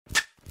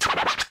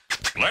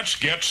Let's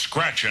get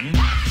scratching.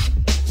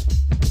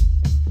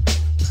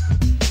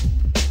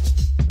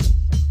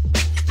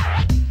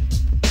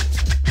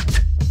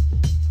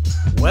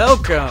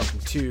 Welcome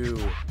to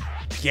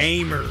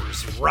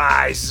Gamers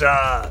Rise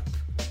Up.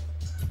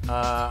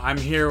 I'm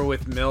here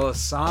with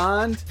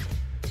Melisande.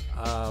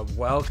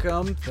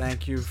 Welcome.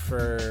 Thank you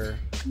for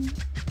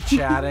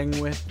chatting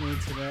with me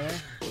today.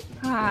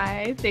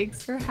 Hi,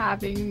 thanks for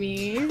having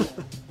me.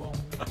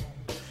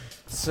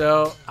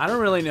 So I don't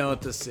really know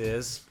what this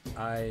is.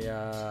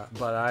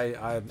 But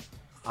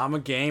I'm a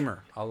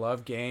gamer. I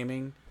love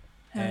gaming,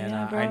 and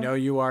I know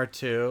you are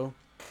too.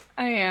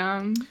 I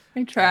am.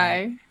 I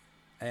try.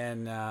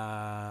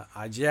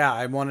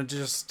 I want to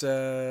just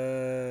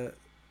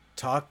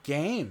talk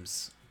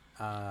games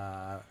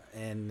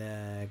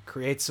and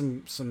create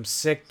some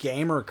sick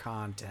gamer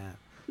content.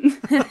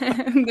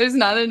 There's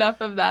not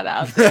enough of that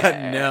out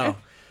there.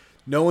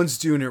 No one's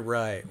doing it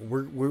right.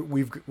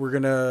 We're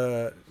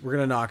gonna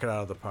knock it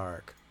out of the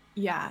park.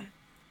 Yeah.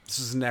 This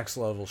is next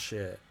level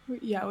shit.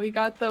 Yeah, we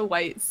got the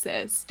white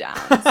cis down,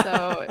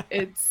 so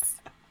it's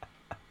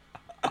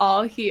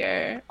all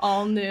here,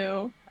 all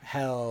new.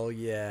 Hell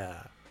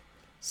yeah.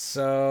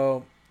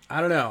 So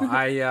I don't know.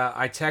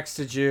 I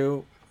texted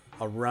you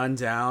a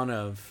rundown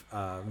of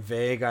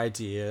vague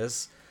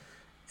ideas,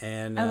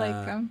 and I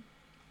like them.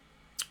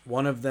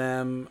 One of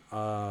them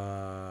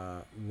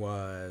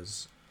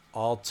was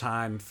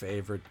all-time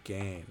favorite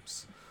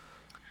games.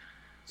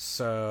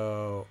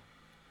 So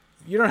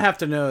you don't have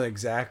to know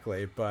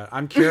exactly, but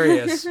I'm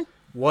curious.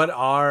 What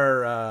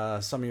are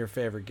some of your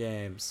favorite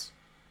games?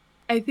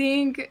 I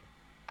think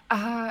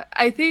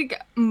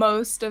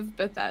most of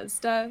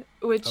Bethesda,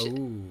 which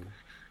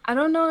I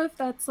don't know if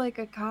that's like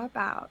a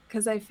cop-out,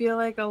 because I feel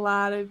like a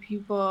lot of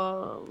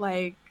people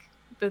like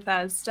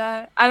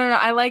Bethesda. I don't know.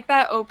 I like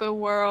that open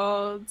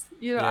world.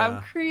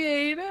 I'm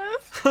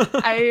creative.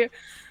 I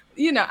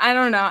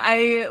don't know.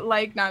 I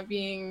like not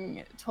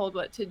being told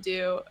what to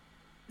do.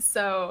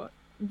 So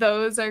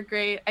those are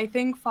great. I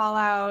think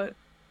Fallout,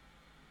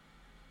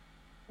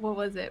 what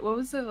was it? What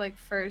was the like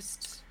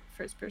first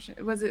person?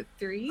 Was it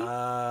 3?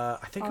 I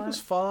think Fallout? It was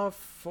Fallout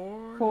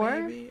 4.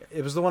 4? Maybe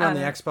it was the one on the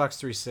Xbox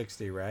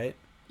 360, right?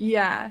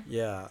 Yeah.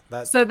 Yeah.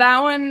 That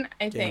one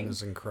I think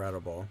is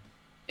incredible.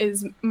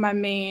 Is my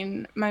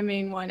main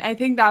one. I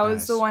think that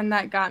was the one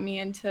that got me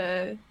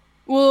into.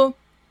 Well,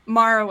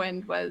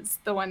 Morrowind was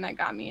the one that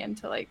got me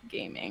into like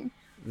gaming.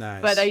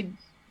 Nice. But I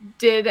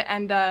did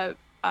end up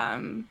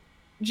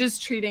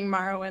just treating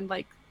Morrowind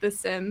like The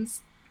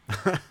Sims.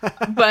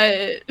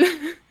 But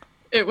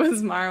it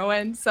was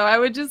Morrowind. So I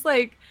would just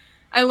I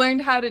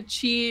learned how to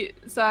cheat.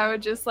 So I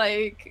would just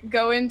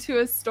go into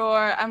a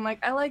store. I'm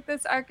like, I like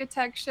this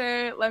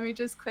architecture. Let me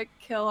just quick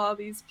kill all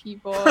these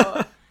people.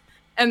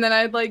 And then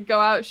I'd go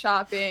out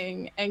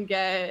shopping and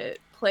get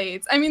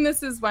plates. I mean,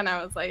 this is when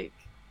I was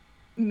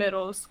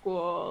middle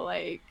school,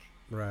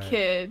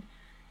 kid.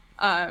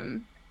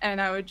 And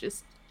I would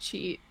just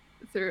cheat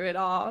through it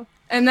all.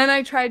 And then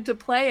I tried to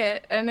play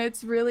it, and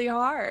it's really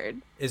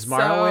hard. Is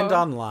Morrowind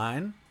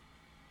online?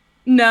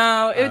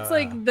 No, it's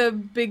the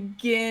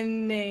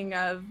beginning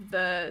of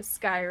the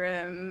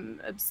Skyrim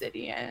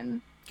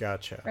Obsidian.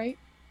 Gotcha. Right?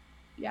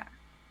 Yeah.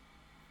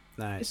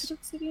 Nice. Is it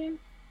Obsidian?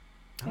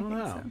 I don't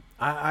know.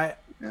 So.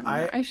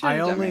 I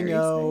only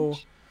know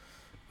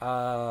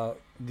I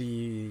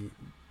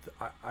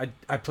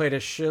played a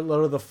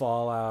shitload of the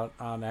Fallout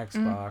on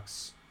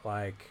Xbox.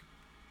 I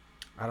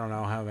don't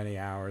know how many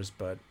hours,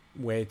 but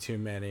way too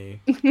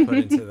many put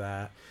into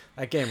that.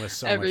 That game was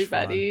so much fun.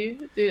 Everybody.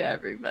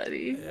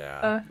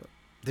 Yeah.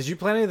 Did you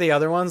play any of the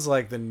other ones,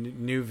 like the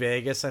New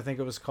Vegas? I think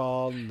it was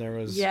called. There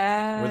was.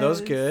 Yeah. Were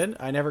those good?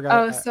 I never got.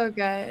 Oh, so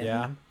good.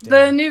 Yeah.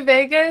 The New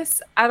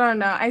Vegas. I don't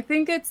know. I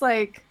think it's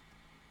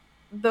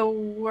the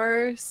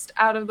worst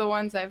out of the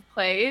ones I've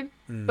played,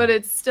 but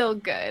it's still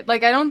good. I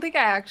don't think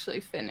I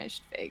actually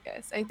finished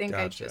Vegas. I think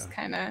I just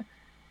kind of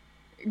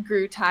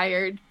grew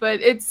tired,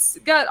 but it's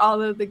got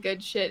all of the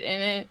good shit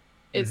in it.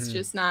 It's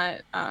just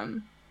not I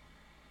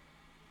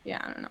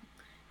don't know.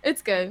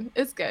 It's good.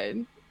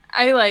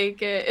 I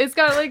like it. It's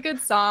got good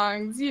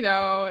songs,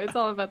 it's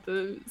all about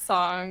the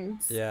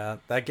songs. Yeah,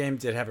 that game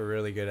did have a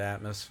really good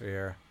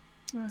atmosphere.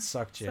 It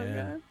sucked you in.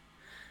 Good.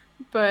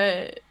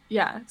 But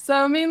yeah,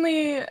 so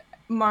mainly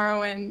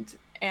Morrowind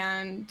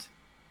and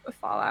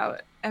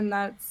Fallout, and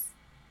that's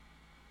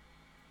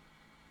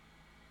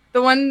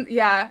the one.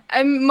 Yeah,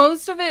 and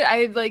most of it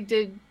I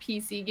did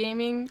PC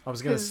gaming. I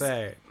was gonna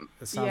say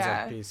it sounds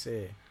like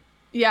PC.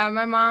 Yeah,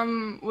 my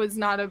mom was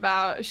not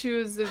about. She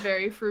was a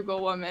very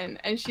frugal woman,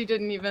 and she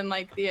didn't even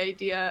like the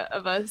idea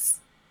of us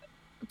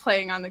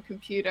playing on the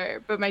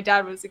computer. But my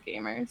dad was a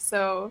gamer,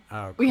 so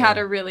we had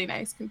a really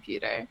nice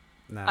computer.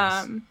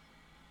 Nice.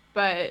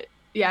 But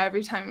yeah,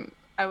 every time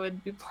I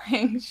would be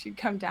playing, she'd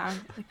come down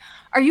and be like,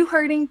 "Are you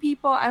hurting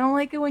people? I don't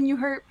like it when you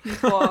hurt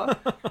people."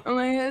 I'm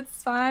like,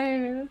 "It's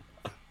fine.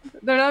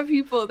 They're not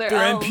people. They're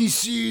elves."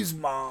 NPCs,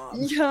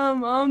 Mom. Yeah,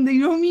 Mom. They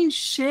don't mean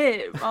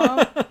shit,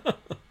 Mom.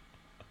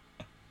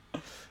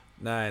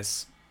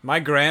 Nice. My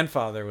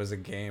grandfather was a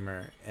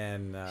gamer,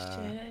 and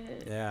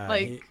Shit. yeah,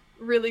 Like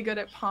really good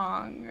at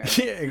Pong. Or...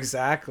 yeah,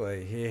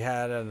 exactly. He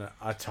had an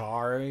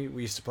Atari.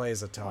 We used to play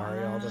his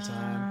Atari all the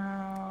time.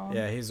 Wow.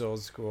 Yeah, he's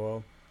old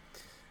school.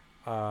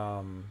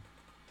 Um,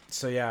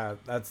 so yeah,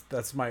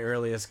 that's my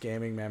earliest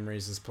gaming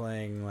memories is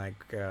playing like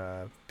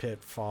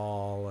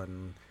Pitfall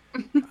and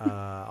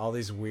all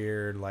these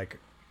weird like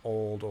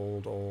old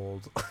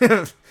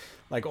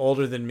like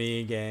older than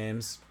me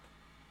games.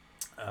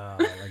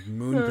 Like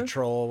Moon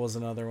Patrol was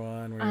another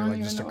one where you're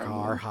like just a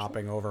car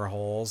hopping over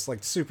holes,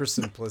 like super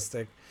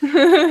simplistic.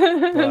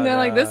 And they're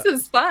like, this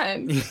is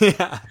fun.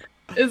 Yeah.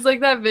 It's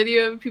like that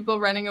video of people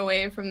running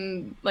away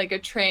from like a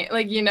train,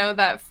 like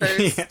that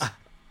first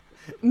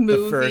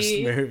movie. The first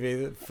movie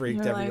that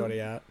freaked everybody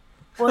out.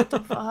 What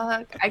the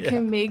fuck? I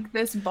can make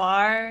this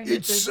bar.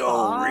 It's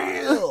so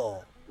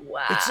real.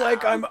 Wow. It's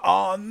like I'm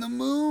on the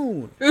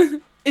moon.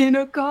 In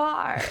a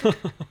car.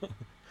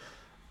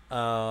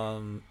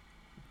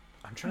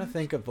 I'm trying to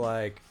think of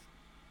like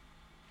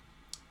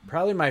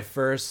probably my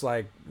first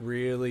like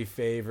really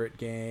favorite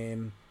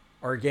game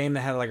or a game that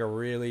had like a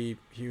really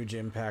huge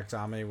impact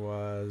on me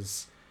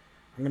was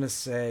I'm gonna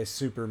say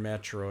Super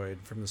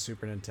Metroid from the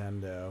Super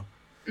Nintendo,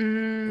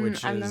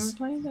 which I've never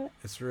played it.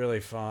 It's really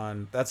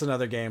fun. That's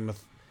another game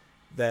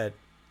that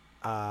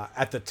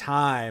at the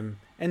time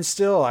and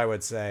still I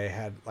would say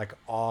had like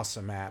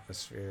awesome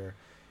atmosphere.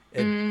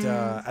 It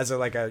as a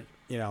like a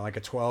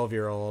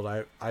 12-year-old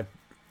I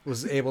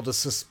was able to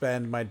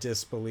suspend my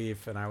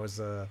disbelief, and I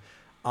was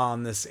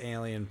on this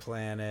alien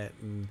planet,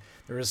 and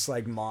there was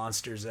like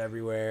monsters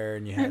everywhere,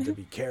 and you had to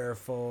be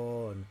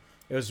careful, and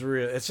it's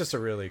just a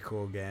really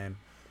cool game.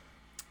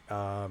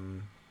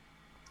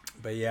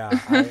 But yeah,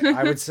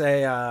 I would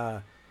say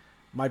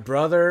my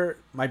brothers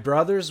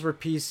were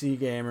PC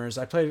gamers.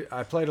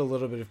 I played a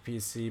little bit of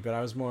PC, but I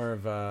was more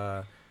of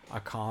a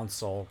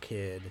console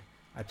kid.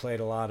 I played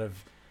a lot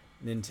of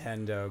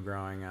Nintendo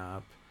growing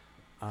up.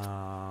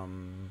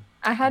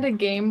 I had a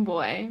Game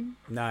Boy.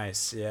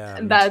 Nice, yeah.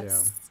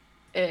 That's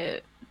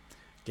it.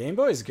 Game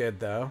Boy's good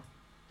though.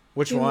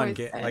 Which one?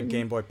 Like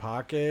Game Boy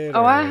Pocket?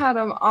 Oh, I had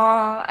them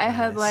all. I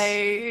had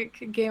like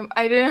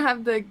I didn't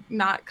have the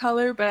not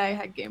color, but I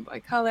had Game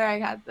Boy Color. I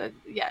had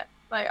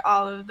like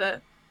all of the.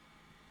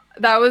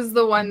 That was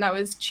the one that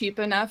was cheap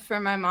enough for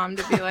my mom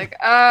to be like,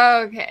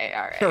 oh, okay,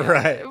 all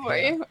right,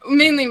 right.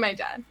 Mainly my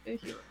dad. He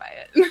would buy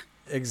it.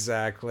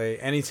 Exactly.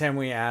 Anytime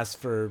we asked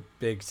for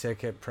big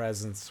ticket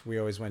presents, we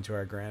always went to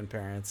our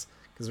grandparents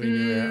because we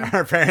knew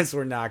our parents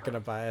were not going to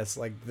buy us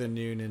like the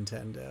new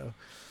Nintendo.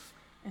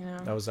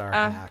 That was our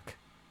hack.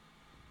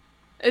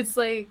 It's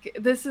like,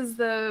 this is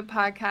the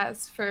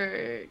podcast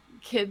for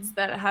kids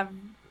that have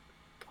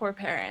poor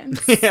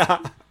parents. Yeah.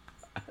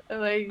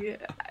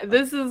 Like,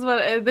 this is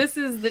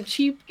the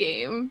cheap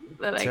game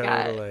that I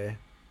got. Totally.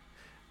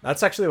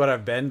 That's actually what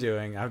I've been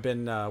doing. I've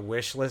been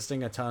wish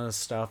listing a ton of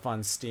stuff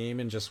on Steam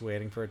and just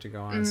waiting for it to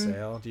go on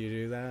sale. Do you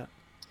do that?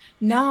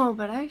 No,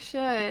 but I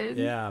should.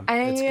 Yeah,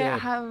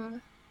 I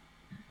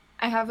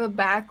have a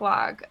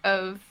backlog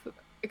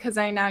because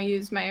I now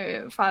use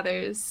my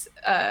father's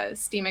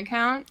Steam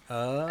account.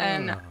 Oh.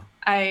 And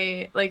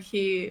he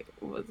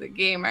was a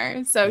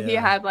gamer, so he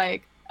had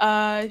like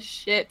a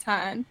shit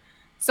ton.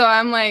 So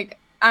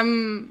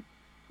I'm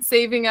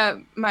saving up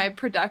my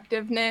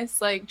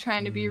productiveness, like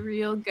trying to be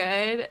real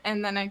good,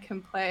 and then I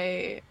can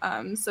play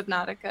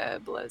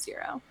Subnautica Below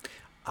Zero.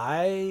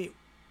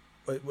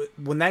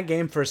 When that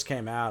game first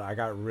came out, I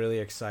got really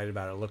excited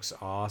about it. It looks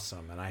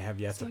awesome, and I have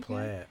yet to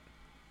play it.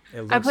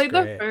 It looks I played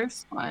great. the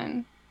first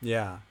one.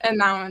 Yeah. And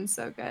that one's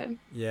so good.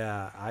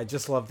 Yeah, I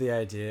just love the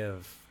idea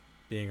of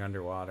being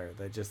underwater.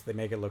 They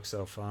make it look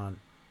so fun.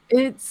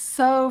 It's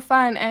so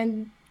fun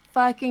and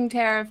fucking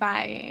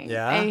terrifying.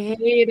 Yeah. I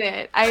hate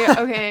it.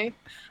 Okay.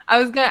 I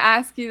was gonna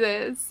ask you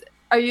this.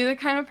 Are you the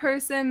kind of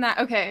person that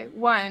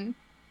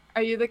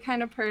are you the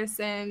kind of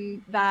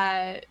person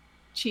that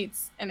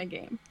cheats in a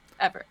game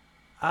ever?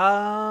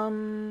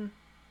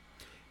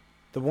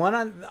 The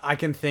one I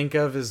can think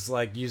of is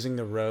like using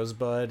the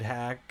Rosebud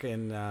hack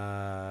in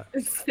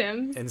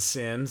Sims. In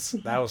Sims.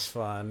 That was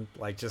fun.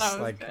 Like just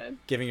like good.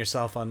 Giving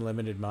yourself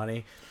unlimited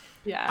money.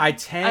 Yeah.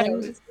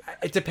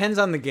 It depends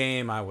on the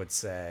game, I would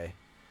say.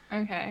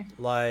 Okay.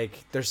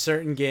 Like there's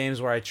certain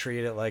games where I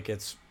treat it like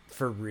it's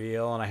for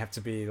real and I have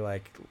to be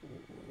like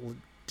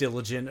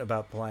diligent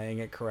about playing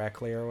it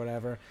correctly or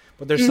whatever.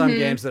 But there's some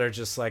games that are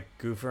just like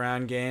goof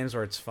around games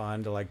where it's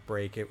fun to like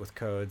break it with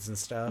codes and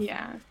stuff.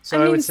 Yeah.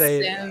 So I would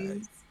say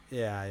Sims.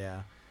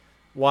 Yeah.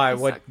 Why?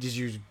 Are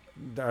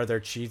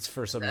there cheats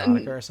for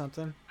Subnautica or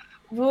something?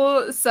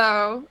 Well,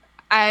 so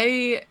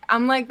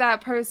I'm like that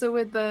person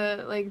with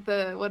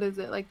the what is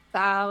it, like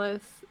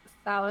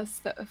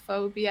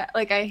thalassophobia.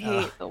 Like I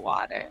hate the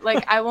water.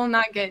 Like I will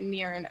not get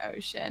near an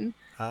ocean.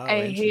 Oh,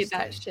 I hate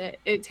that shit.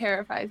 It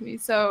terrifies me.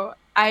 So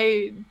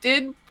I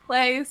did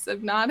play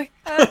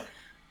Subnautica,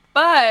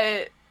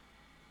 but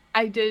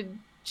I did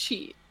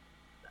cheat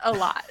a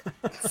lot.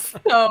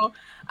 So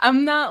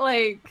I'm not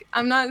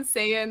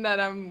saying that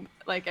I'm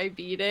like I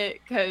beat it,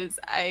 because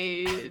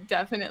I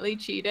definitely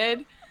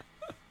cheated.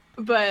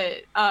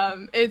 but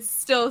it's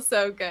still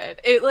so good.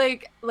 It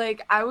like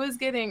I was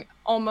getting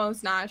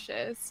almost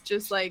nauseous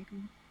just like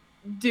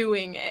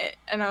doing it,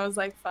 and I was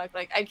like, fuck,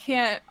 like I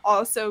can't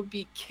also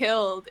be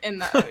killed in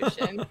the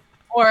ocean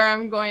or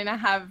I'm going to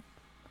have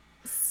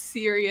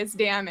serious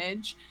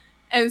damage.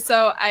 And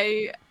so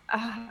I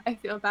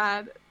feel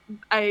bad.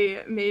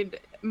 I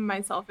made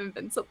myself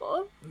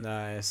invincible.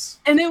 Nice.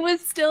 And it was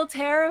still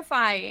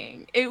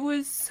terrifying. It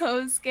was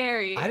so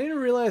scary. I didn't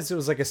realize it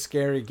was like a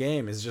scary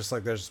game. It's just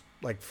like there's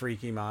like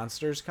freaky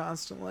monsters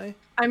constantly.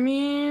 I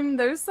mean,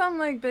 there's some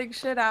like big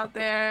shit out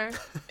there.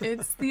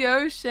 It's the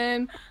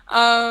ocean.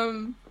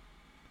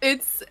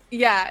 It's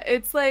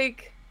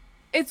like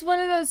it's one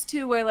of those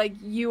two where like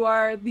you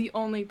are the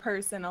only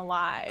person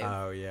alive.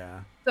 Oh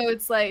yeah. So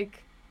it's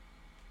like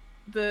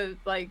the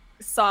like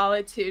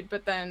solitude,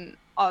 but then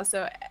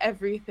also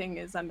everything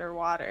is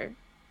underwater.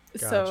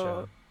 Gotcha.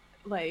 So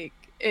like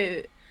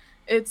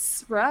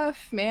it's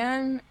rough,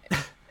 man.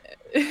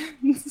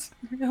 It's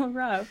real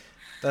rough.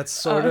 That's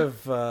sort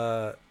of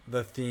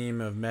the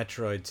theme of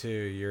Metroid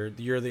too.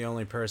 You're the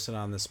only person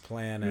on this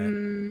planet,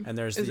 and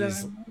there's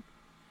these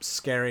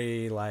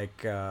scary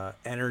like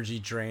energy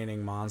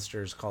draining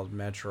monsters called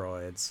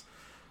Metroids,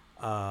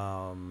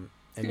 and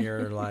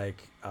you're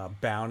like a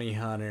bounty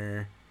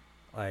hunter,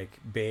 like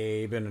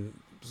babe in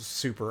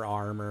super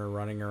armor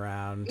running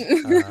around.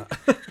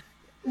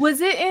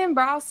 Was it in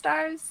Brawl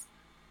Stars?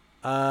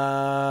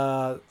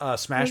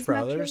 Smash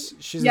Brothers.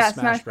 She's yeah, in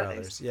Smash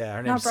Brothers. Yeah,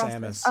 her name's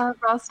Samus.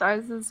 Brawl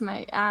Stars is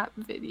my app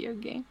video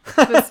game.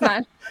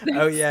 Smash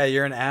Oh yeah,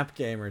 you're an app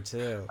gamer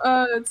too.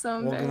 Oh, that's so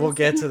embarrassing. We'll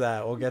get to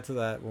that. We'll get to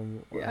that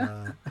when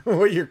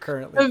what you're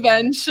currently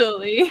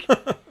eventually.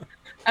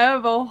 I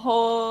have a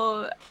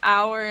whole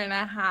hour and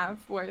a half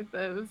worth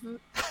of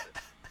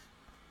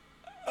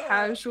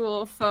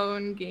casual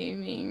phone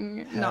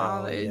gaming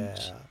knowledge.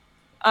 Yeah.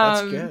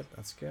 That's good.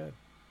 That's good.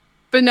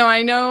 But no,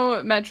 I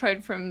know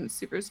Metroid from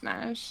Super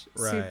Smash.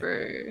 Right.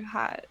 Super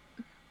hot.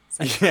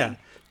 Sexy. Yeah.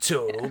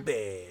 Total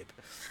babe.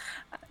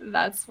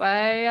 That's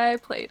why I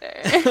played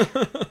her.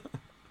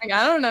 Like,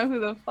 I don't know who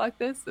the fuck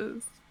this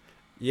is.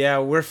 Yeah,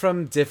 we're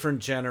from different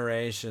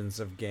generations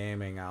of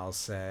gaming, I'll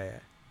say.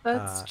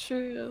 That's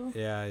true.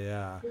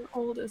 Yeah. You're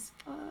old as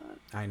fuck.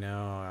 I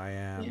know, I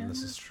am. Yeah.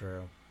 This is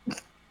true.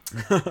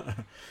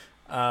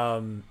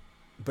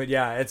 But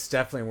yeah, it's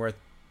definitely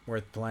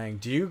worth playing.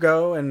 Do you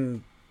go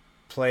and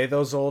play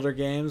those older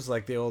games,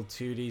 like the old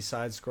 2D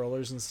side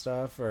scrollers and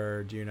stuff,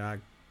 or do you not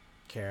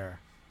care?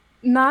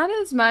 Not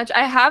as much.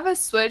 I have a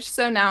Switch,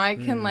 so now I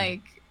can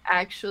like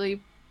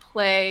actually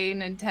play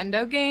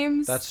Nintendo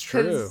games. That's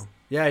true.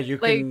 Yeah, you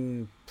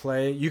can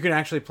play. You can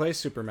actually play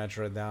Super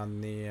Metroid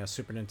on the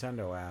Super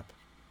Nintendo app.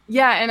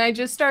 Yeah, and I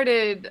just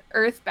started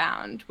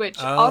Earthbound, which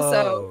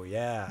also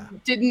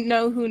didn't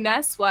know who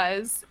Ness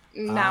was.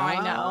 Now I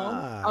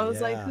know. I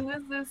was like, who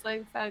is this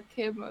like fat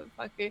kid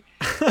motherfucker?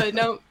 But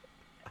no.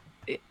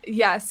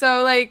 Yeah,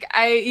 so like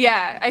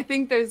I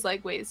think there's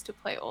like ways to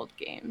play old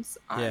games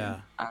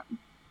on,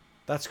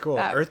 that's cool.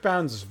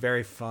 Earthbound's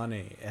very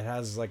funny. It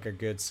has like a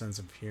good sense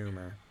of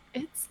humor.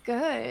 It's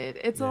good.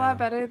 It's a lot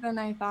better than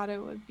I thought it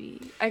would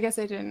be. I guess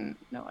I didn't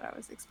know what I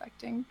was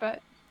expecting,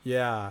 but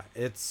yeah,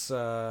 it's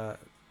a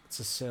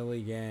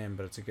silly game,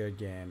 but it's a good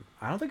game.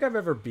 I don't think I've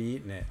ever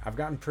beaten it. I've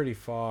gotten pretty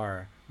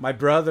far. My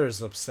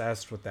brother's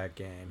obsessed with that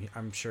game.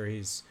 I'm sure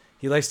he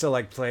likes to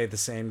like play the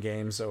same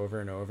games over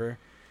and over.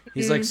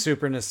 He's like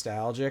super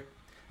nostalgic.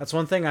 That's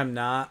one thing I'm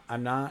not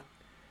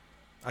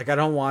like, I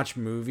don't watch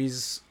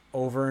movies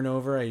over and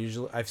over.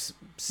 I've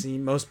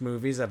seen most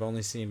movies I've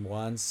only seen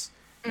once,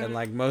 and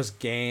like most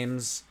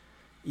games,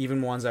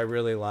 even ones I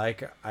really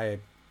like,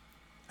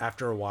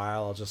 after a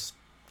while I'll just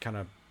kind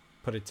of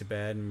put it to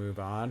bed and move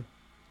on.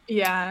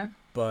 Yeah.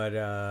 But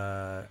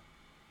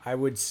I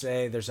would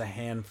say there's a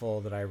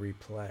handful that I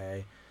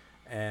replay,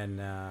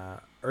 and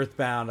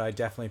Earthbound I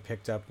definitely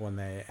picked up when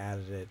they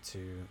added it to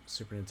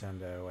Super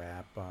Nintendo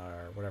app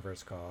or whatever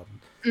it's called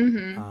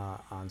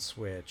on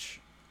Switch,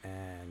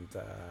 and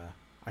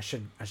I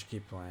should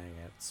keep playing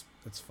it.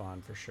 It's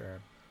fun for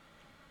sure.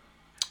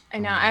 I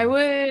know. I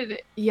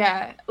would,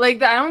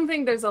 like I don't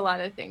think there's a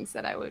lot of things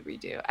that I would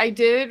redo. I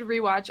did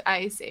rewatch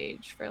Ice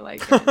Age for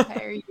like an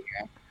entire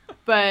year,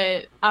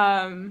 but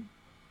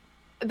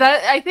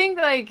that I think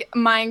like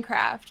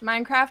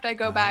Minecraft I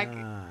go back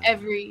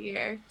every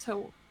year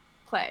to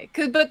play,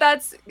 but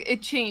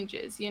it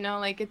changes, you know,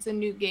 like it's a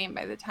new game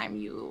by the time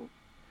you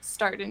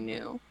start a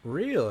new.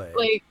 Really?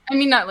 Like, I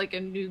mean, not like a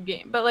new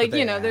game, but like,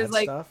 you know, there's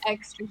like stuff?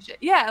 Extra shit.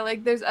 Yeah,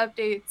 like there's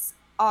updates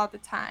all the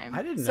time.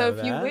 I didn't know so if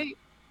that. You wait.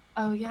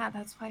 Oh yeah,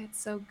 that's why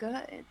it's so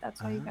good.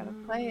 That's why you gotta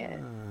play it.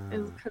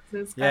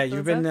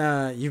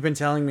 You've been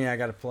telling me I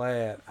gotta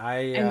play it.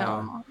 I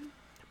know.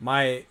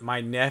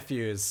 My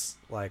nephew is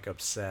like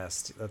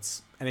obsessed.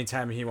 That's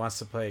anytime he wants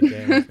to play a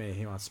game with me,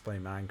 he wants to play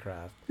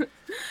Minecraft.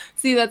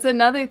 See, that's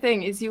another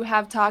thing is you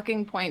have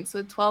talking points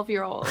with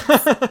 12-year-olds.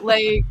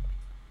 Like,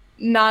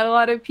 not a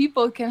lot of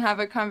people can have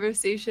a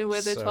conversation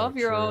with a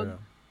 12-year-old,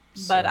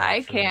 but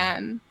I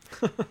can.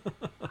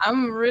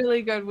 I'm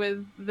really good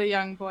with the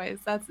young boys.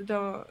 That's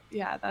a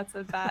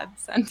bad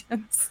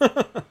sentence.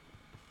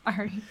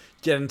 Sorry.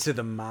 Get into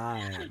the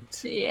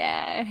mind.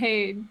 Yeah.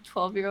 Hey,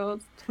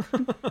 12-year-olds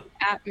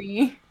at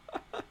me.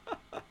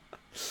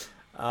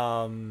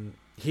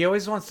 He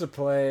always wants to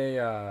play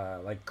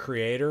like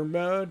creator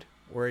mode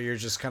where you're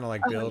just kind of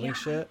like building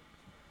shit.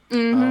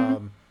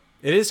 Mm-hmm.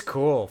 It is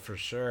cool for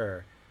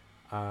sure.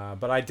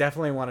 But I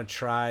definitely want to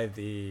try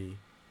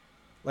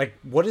like,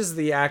 what is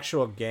the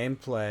actual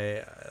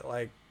gameplay?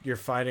 Like, you're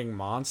fighting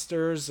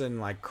monsters and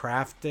like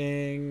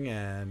crafting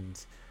and.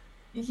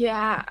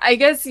 Yeah, I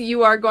guess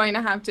you are going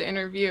to have to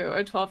interview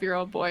a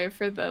 12-year-old boy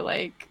for the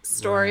like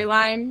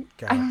storyline.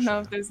 Gotcha. I don't know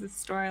if there's a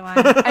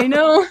storyline. I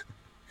know,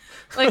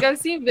 like I've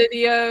seen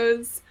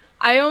videos.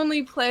 I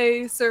only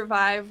play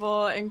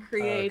survival and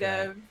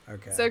creative.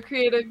 Okay. So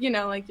creative,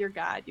 like your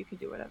god, you can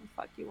do whatever the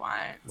fuck you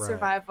want. Right.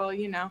 Survival,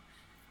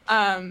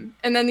 and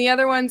then the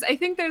other ones, I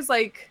think there's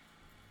like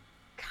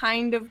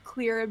kind of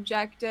clear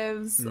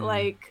objectives,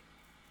 like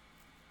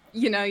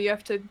you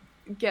have to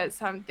get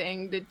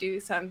something to do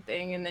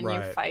something, and then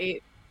you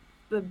fight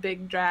the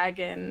big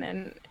dragon,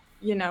 and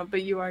but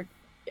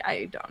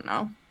I don't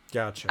know.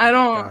 Gotcha. I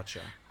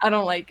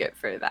don't like it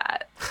for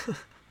that.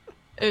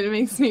 It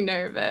makes me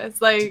nervous.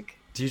 Like,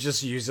 do you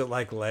just use it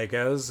like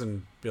Legos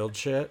and build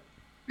shit?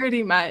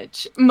 Pretty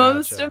much.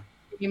 Most of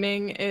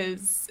gaming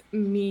is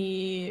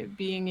me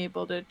being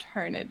able to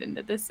turn it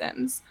into The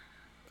Sims.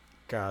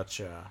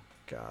 Gotcha.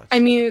 I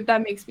mean,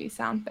 that makes me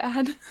sound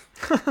bad.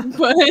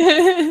 But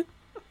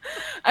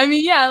I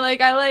mean, yeah,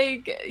 like I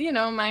like,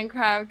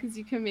 Minecraft because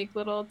you can make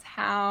little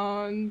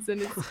towns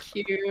and it's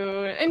cute.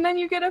 And then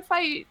you get to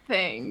fight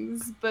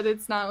things, but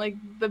it's not like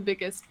the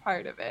biggest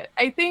part of it.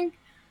 I think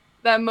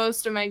that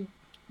most of my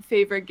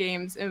favorite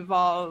games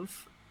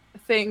involve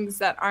things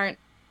that aren't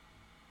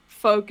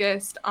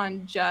focused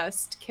on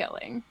just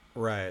killing.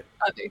 Right.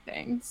 Other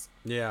things.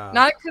 Yeah.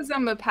 Not because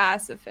I'm a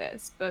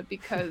pacifist, but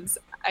because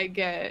I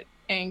get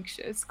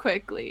anxious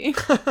quickly.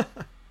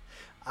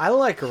 I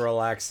like a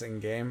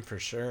relaxing game for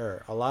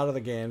sure. A lot of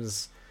the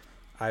games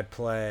I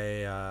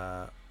play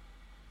are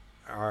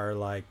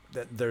like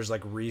there's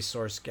like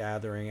resource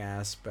gathering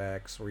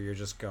aspects where you're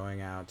just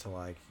going out to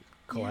like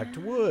collect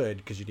wood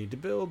because you need to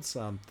build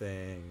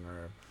something,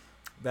 or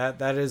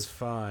that is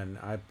fun.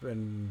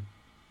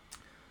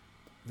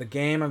 The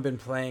game I've been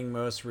playing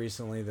most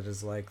recently that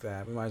is like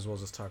that, we might as well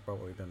just talk about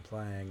what we've been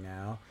playing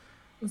now.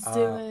 Let's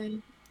do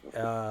it.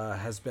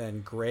 Has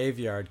been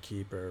Graveyard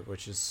Keeper,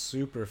 which is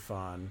super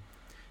fun.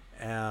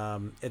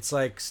 It's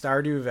like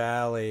Stardew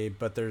Valley,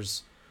 but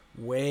there's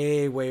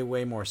way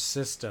more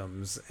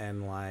systems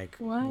and like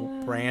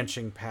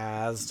branching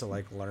paths to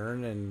like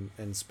learn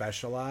and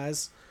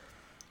specialize.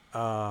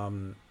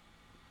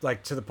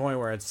 Like to the point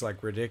where it's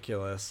like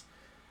ridiculous.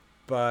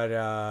 But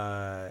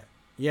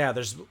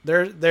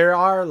there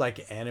are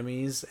like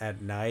enemies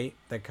at night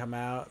that come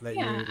out that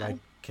you like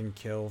can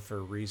kill for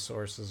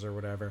resources or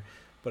whatever.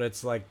 But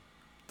it's like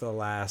the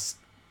last.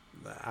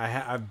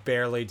 I've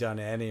barely done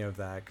any of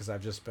that because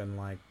I've just been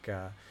like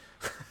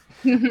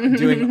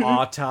doing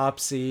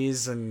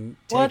autopsies and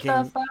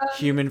taking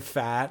human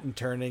fat and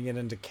turning it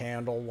into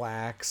candle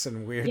wax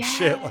and weird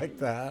shit like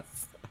that.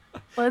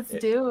 Let's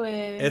do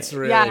it. It's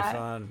really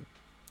fun.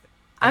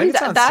 I think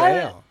it's on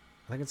sale.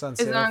 I think it's on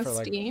sale. Is it on for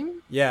like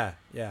Steam? Yeah.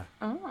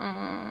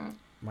 Oh.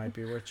 Might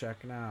be worth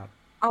checking out.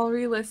 I'll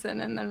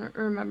re-listen and then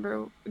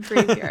remember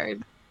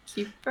Graveyard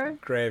Keeper.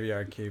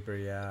 Graveyard Keeper,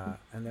 yeah.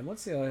 And then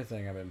what's the other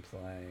thing I've been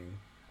playing?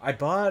 I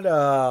bought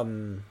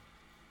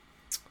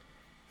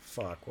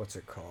what's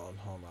it called?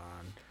 Hold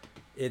on.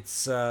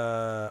 It's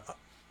it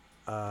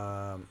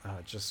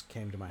just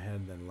came to my head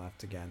and then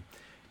left again.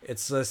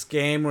 It's this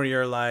game where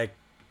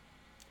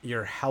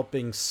you're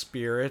helping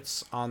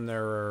spirits on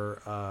their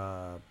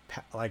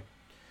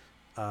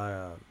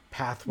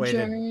pathway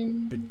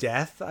to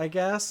death, I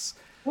guess.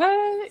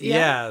 What?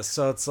 Yeah,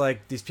 so it's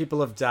like these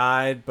people have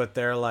died, but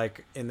they're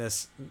like in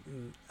this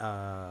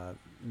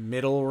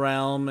middle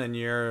realm, and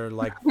you're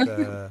like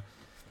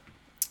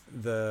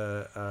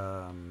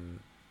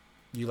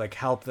you like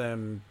help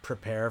them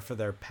prepare for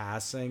their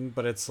passing,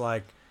 but it's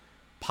like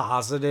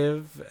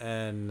positive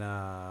and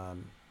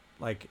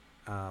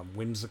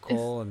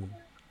whimsical and.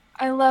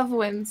 I love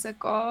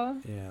whimsical.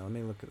 Yeah, let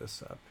me look at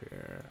this up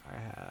here. I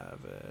have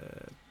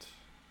it.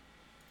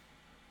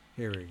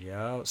 Here we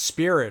go.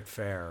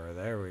 Spiritfarer.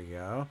 There we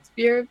go.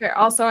 Spiritfarer.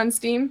 Also on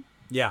Steam?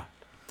 Yeah.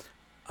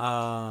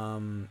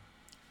 And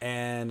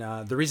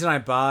the reason I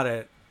bought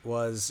it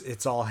was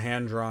it's all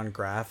hand-drawn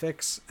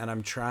graphics, and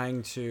I'm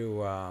trying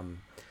to...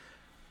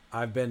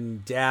 I've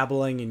been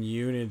dabbling in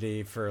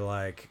Unity for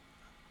like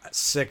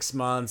 6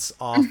 months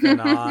off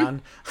and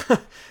on.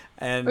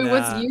 And wait,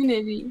 what's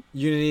Unity?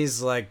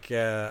 Unity's like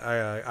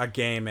a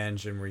game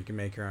engine where you can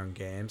make your own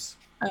games.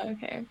 Oh,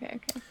 okay.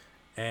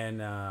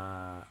 And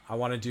I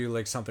want to do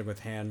like something with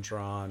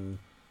hand-drawn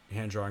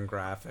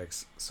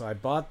graphics. So I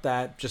bought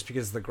that just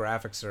because the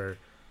graphics are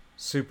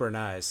super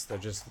nice. They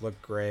just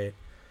look great.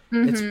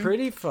 Mm-hmm. It's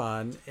pretty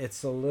fun.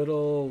 It's a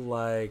little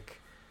like,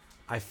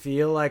 I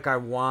feel like I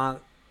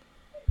want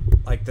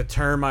like the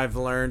term I've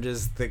learned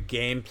is the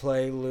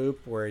gameplay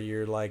loop, where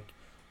you're like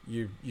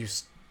you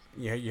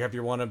have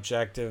your one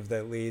objective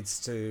that leads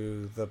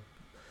to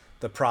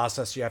the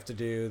process you have to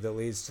do, that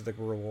leads to the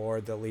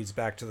reward, that leads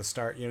back to the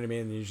start. You know what I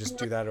mean? And you just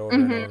do that over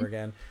and over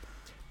again.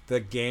 The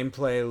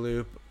gameplay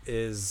loop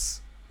is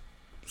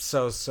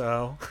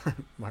so.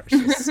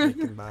 Marshall's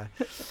sneaking by.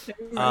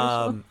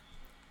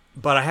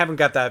 But I haven't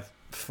got that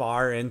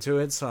far into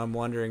it, so I'm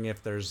wondering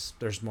if there's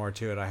more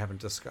to it I haven't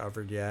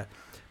discovered yet.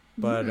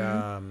 But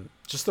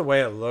just the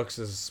way it looks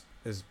is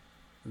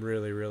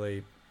really,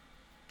 really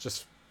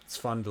just, it's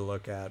fun to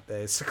look at,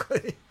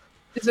 basically.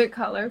 Is it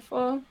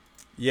colorful?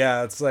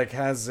 Yeah, it's like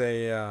has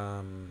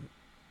a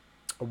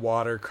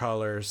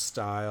watercolor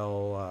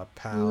style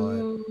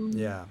palette. Ooh.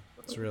 Yeah,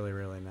 it's really,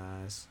 really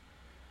nice.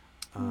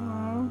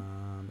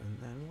 And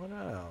then what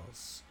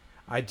else?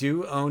 I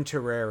do own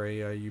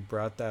Terraria. You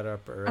brought that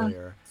up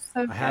earlier.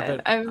 So I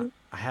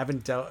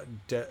haven't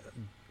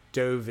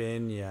dove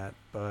in yet,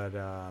 but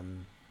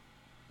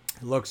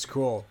it looks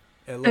cool.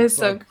 It looks It's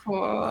so like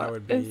cool. I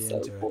would be It's so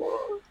into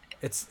cool.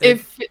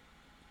 it.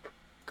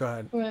 Go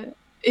ahead. What?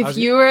 If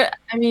you were,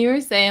 I mean, you were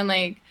saying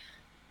like,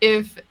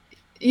 if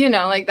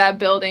like that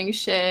building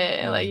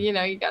shit, like you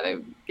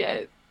gotta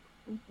get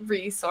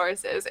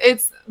resources.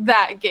 It's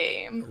that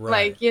game, right.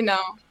 like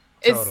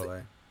it's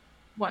totally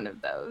one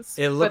of those.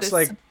 It looks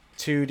like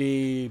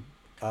 2D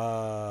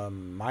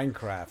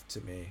Minecraft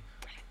to me.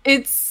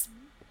 It's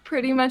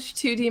pretty much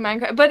 2D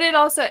Minecraft, but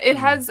it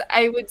has,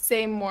 I would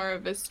say, more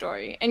of a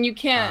story, and you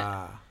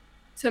can't,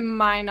 to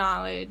my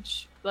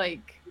knowledge,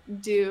 like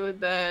do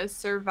the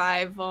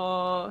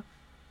survival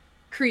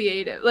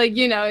creative, like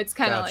it's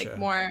kind of like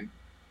more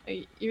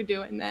like, you're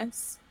doing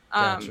this.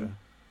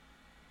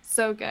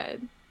 So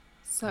good.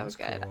 That's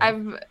good.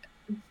 Cool.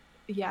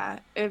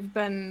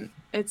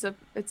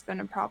 It's been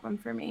a problem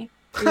for me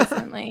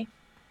recently.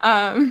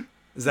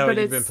 Is that what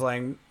you've been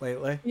playing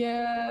lately?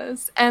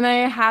 Yes, and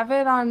I have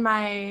it on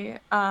my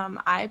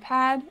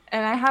iPad,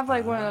 and I have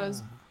like one of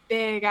those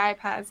big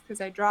iPads because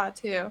I draw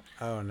too.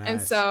 Oh, nice.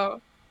 And so,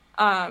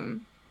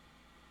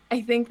 I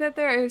think that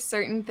there are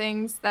certain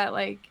things that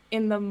like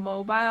in the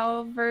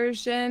mobile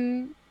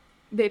version,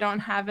 they don't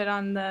have it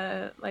on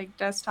the like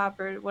desktop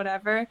or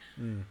whatever.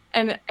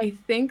 And I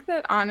think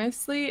that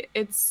honestly,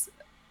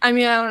 I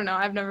mean, I don't know.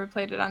 I've never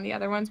played it on the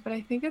other ones, but I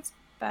think it's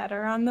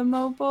better on the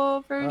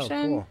mobile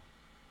version. Oh, cool.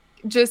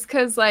 Just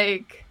because,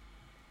 like,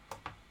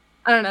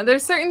 I don't know.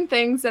 There's certain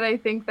things that I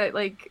think that,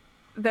 like,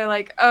 they're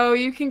like, oh,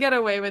 you can get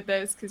away with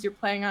this because you're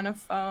playing on a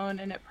phone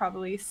and it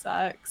probably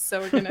sucks. So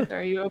we're going to throw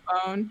you a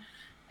bone.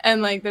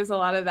 And, like, there's a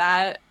lot of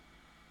that.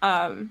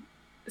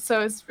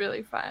 So it's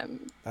really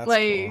fun. That's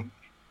like, cool.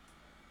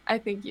 I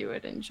think you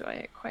would enjoy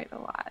it quite a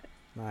lot.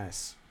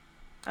 Nice.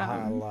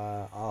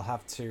 I'll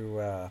have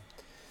to.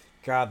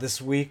 God,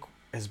 this week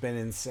has been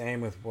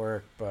insane with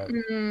work, but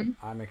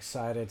I'm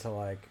excited to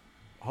like.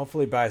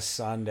 Hopefully by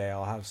Sunday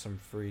I'll have some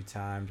free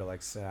time to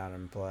like sit down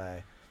and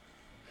play.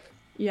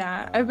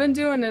 Yeah, I've been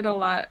doing it a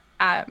lot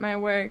at my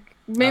work,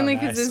 mainly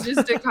because it's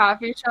just a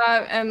coffee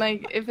shop, and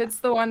like if it's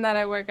the one that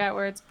I work at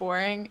where it's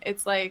boring,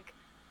 it's like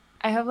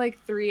I have like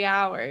 3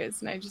 hours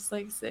and I just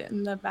like sit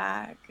in the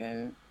back,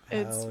 and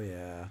it's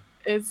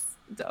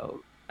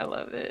dope. I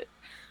love it.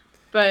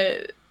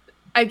 But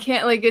I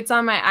can't, like, it's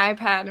on my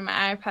iPad and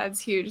my iPad's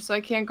huge, so I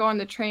can't go on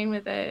the train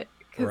with it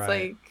because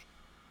like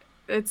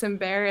it's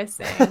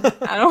embarrassing.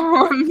 I don't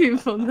want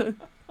people to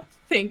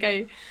think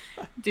I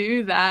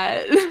do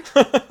that.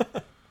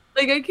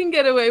 Like, I can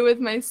get away with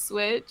my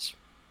Switch,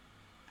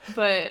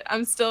 but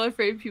I'm still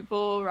afraid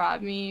people will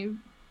rob me.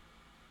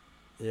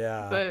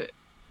 Yeah. But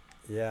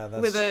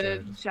that's with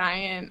a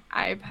giant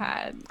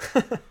iPad,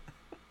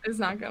 it's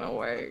not gonna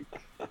work.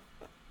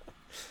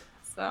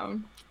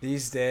 So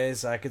these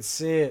days, I could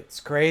see it.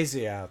 It's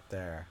crazy out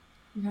there.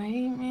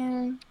 Right,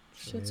 man.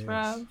 Shit's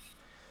rough.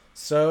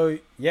 So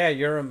yeah,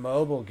 you're a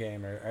mobile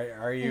gamer.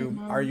 Are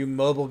you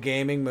mobile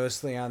gaming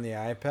mostly on the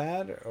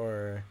iPad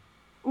or?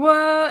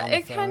 Well,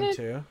 it kind of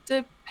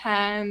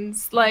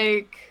depends.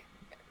 Like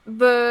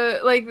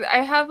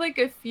I have like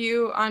a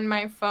few on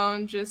my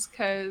phone just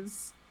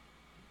because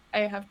I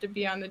have to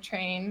be on the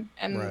train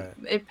and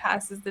it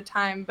passes the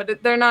time,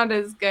 but they're not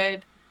as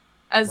good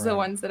as the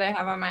ones that I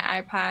have on my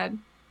iPad.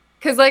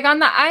 Because like on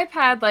the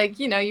iPad, like,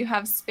 you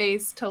have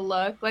space to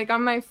look. Like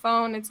on my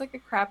phone, it's like a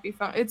crappy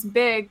phone. It's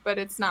big, but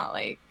it's not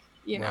like,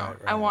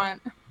 I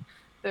want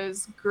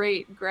those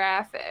great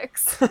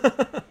graphics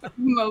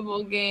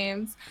mobile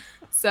games.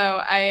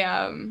 So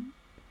I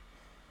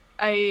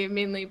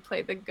mainly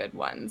play the good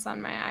ones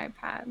on my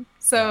iPad.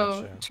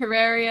 So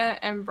Terraria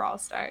and Brawl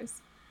Stars.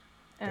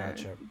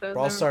 Gotcha.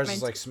 Brawl Stars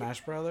is like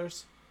Smash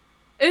Brothers?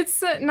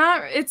 It's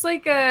not, it's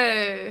like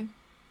I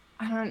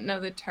don't know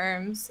the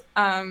terms.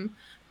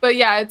 But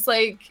yeah, it's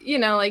like,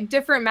 like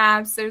different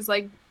maps. There's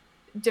like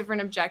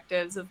different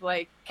objectives of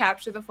like not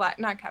capture the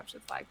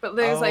flag, but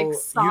there's like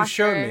soccer. You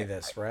showed me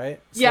this,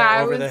 right? So yeah,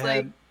 I was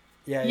like,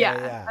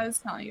 yeah, I was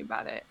telling you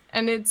about it,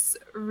 and it's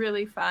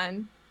really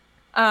fun.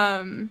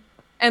 And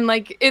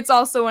like it's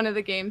also one of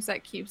the games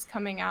that keeps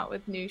coming out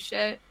with new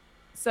shit.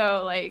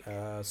 So like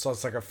So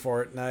it's like a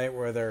Fortnite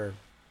where they're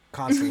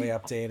constantly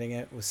updating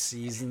it with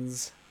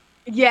seasons.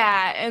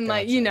 yeah, and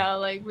like Gotcha.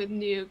 like with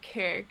new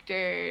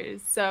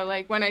characters. So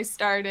like when I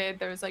started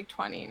there was like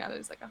 20, now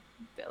there's like a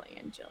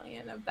billion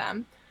jillion of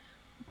them.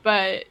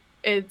 But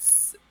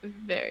it's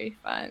very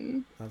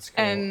fun. That's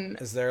cool. And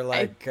Is there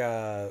I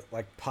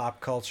like pop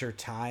culture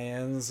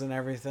tie-ins and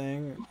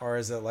everything, or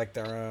is it like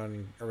their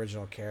own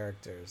original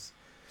characters?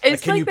 Like,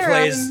 it's can you like their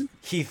play as own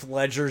Heath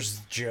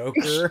Ledger's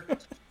Joker?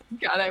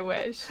 God, I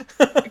wish.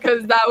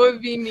 Because that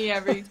would be me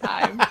every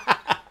time.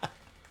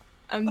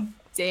 I'm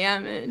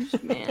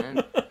damaged,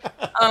 man.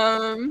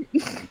 Um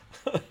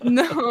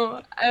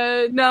no,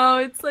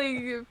 it's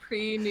like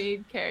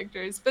pre-made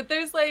characters. But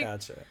there's like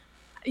Gotcha.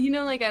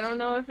 like I don't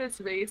know if it's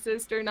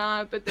racist or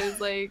not, but there's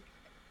like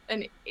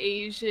an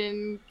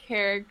Asian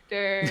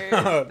character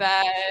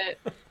that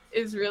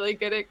is really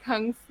good at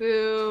kung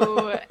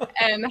fu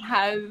and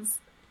has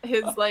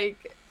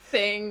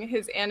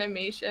his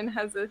animation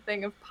has a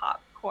thing of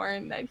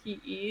popcorn that he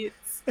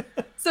eats.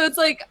 So it's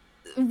like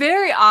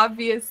very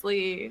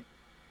obviously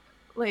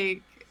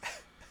like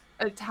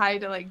a tie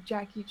to like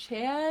Jackie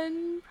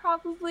Chan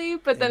probably,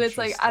 but then it's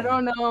like I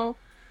don't know.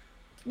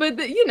 But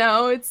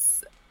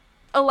it's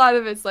a lot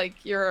of it's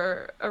like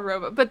you're a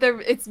robot, but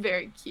it's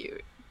very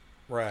cute.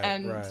 Right,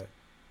 And right.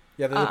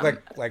 Yeah, they look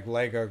like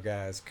Lego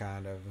guys,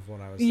 kind of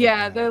when I was looking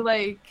yeah, at they're it.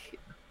 like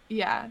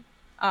yeah.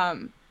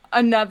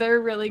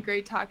 Another really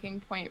great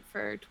talking point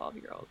for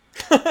 12-year-olds.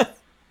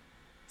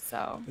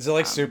 So Is it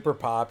like super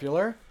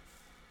popular?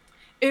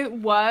 it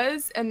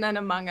was, and then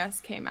Among Us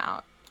came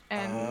out,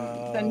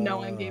 and then no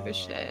one gave a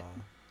shit.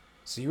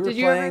 So you were Did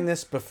you playing ever?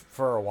 this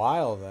for a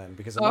while then,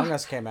 because Among Oh,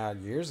 Us came out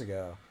years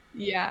ago.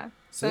 yeah.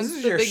 So this Since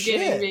is the your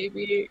beginning, shit.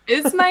 baby.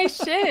 It's my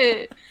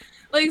shit.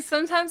 Like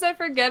sometimes I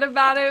forget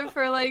about it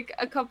for like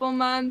a couple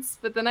months,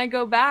 but then I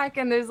go back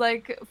and there's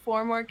like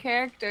 4 more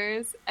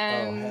characters, Oh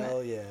and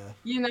hell yeah!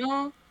 you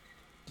know,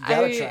 You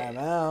gotta try I them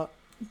out.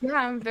 yeah,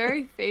 I'm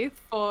very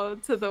faithful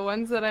to the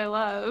ones that I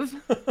love.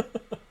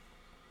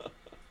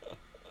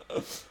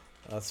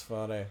 That's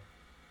funny.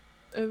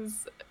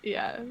 Is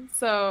yeah.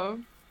 So,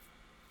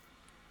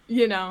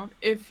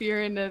 if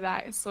you're into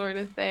that sort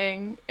of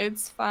thing,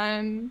 it's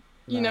fun.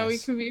 We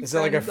Nice. can be Is it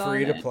like a friends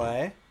free on to it.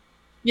 play?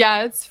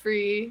 Yeah, it's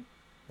free.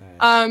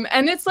 Nice.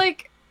 And it's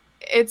like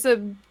it's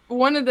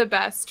one of the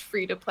best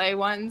free to play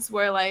ones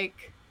where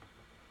like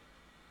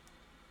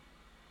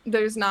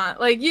there's not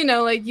like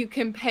like you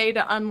can pay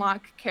to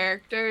unlock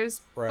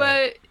characters, Right.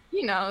 but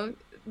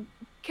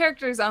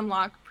characters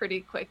unlock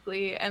pretty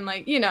quickly, and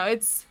like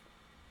it's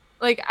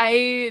like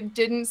I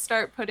didn't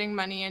start putting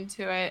money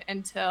into it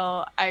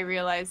until I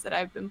realized that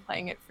I've been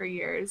playing it for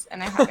years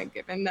and I haven't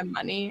given them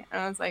money,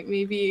 and I was like,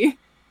 maybe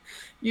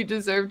you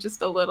deserve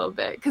just a little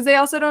bit, because they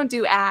also don't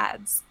do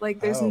ads. Like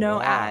there's Oh no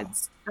wow.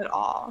 ads at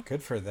all.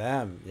 Good for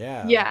them.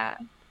 Yeah. Yeah.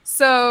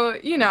 So,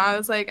 I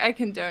was like, I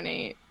can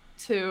donate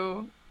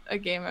to a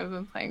game I've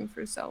been playing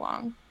for so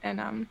long.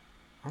 And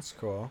That's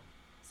cool.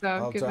 so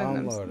I've I'll given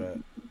them download it.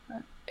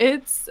 some.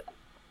 It's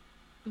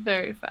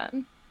very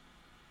fun.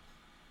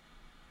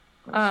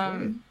 Oh,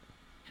 sweet.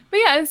 But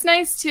yeah, it's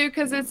nice too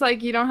because it's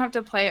like you don't have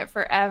to play it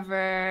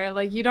forever.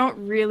 Like you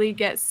don't really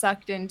get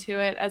sucked into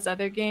it as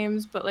other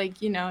games, but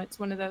like, it's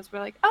one of those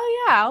where like,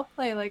 oh yeah, I'll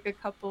play like a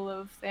couple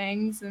of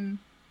things and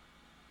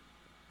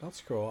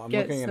That's cool. I'm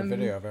get looking at a some.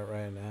 video of it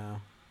right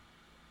now.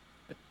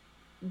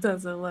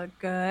 Does it look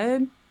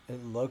good?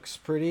 It looks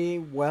pretty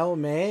well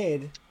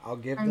made. I'll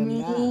give I them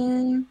that.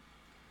 mean,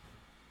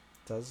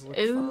 Does look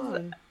is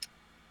fun.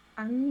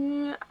 I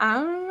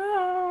don't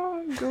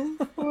know. Go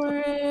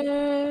for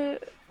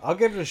it. I'll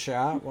give it a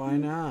shot. Why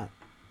not?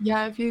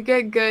 Yeah, if you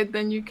get good,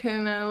 then you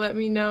can let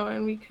me know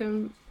and we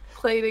can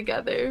play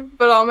together.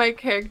 But all my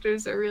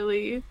characters are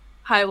really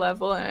high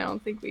level, and I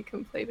don't think we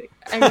can play together.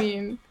 I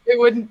mean, it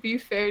wouldn't be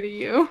fair to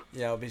you.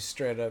 Yeah, I'll be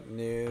straight up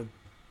noob.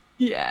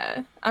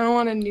 Yeah, I don't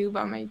want a noob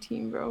on my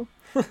team, bro.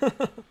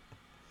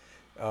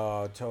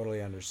 Oh,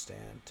 totally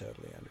understand.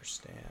 Totally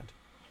understand.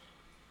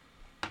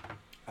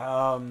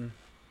 Um,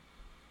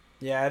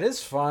 yeah, it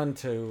is fun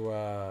to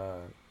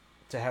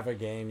have a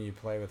game you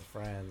play with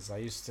friends. I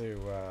used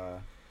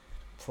to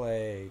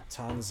play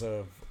tons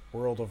of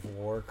World of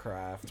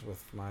Warcraft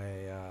with my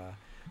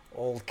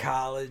old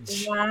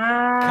college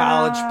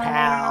pal.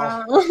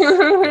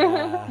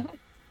 Yeah.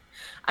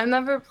 I've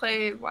never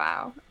played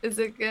WoW. Is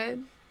it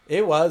good?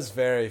 It was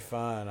very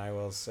fun, I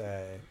will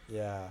say.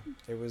 Yeah.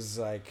 It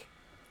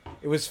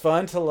was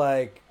fun to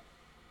like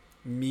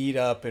meet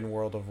up in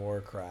World of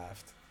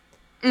Warcraft.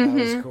 That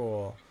was Mm-hmm.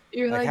 cool.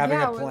 You're Like like, having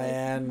yeah, a we're like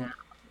plan.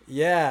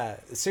 Yeah,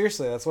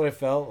 seriously, that's what it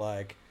felt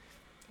like.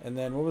 And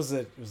then what was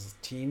it? It was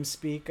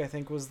TeamSpeak, I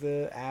think was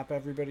the app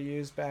everybody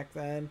used back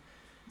then.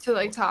 to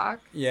like talk.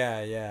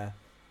 Yeah, yeah.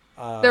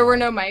 There were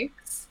no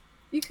mics.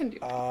 You can do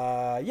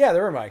it. Yeah,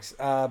 there were mics.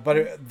 But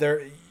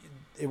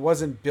it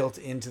wasn't built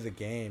into the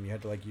game. You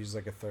had to like use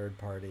like a third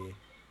party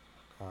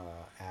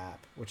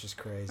app, which is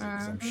crazy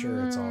because I'm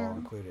sure it's all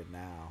included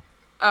now.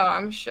 Oh,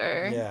 I'm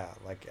sure. Yeah,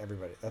 like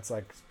everybody. That's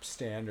like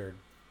standard.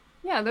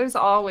 Yeah, there's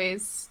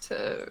always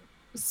to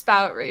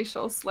spout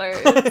racial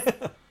slurs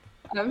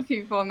of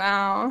people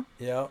now.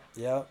 Yep.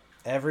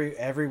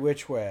 Every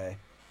which way.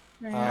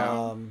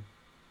 Yeah.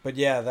 But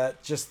yeah,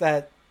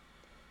 that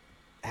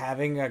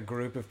having a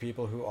group of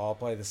people who all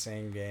play the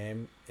same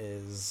game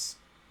is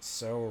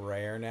so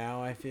rare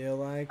now, I feel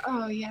like.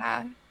 Oh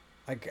yeah.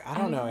 Like I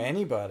don't know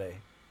anybody.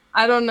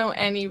 I don't know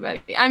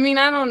anybody. I mean,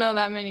 I don't know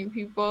that many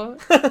people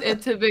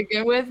to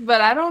begin with, but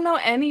I don't know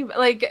any.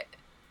 Like,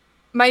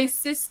 my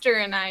sister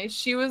and I,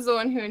 she was the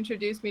one who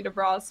introduced me to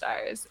Brawl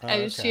Stars.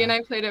 And she and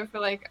I played it for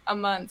like a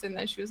month, and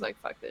then she was like,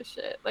 fuck this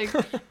shit. Like,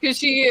 because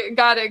she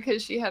got it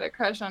because she had a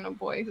crush on a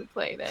boy who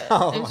played it.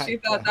 And she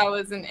thought that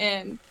was an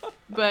in.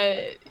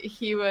 But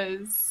he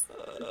was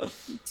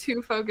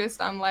too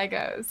focused on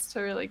Legos to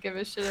really give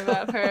a shit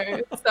about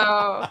her.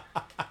 So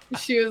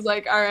she was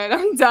like, all right,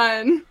 I'm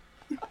done.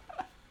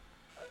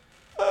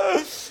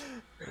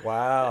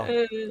 Wow.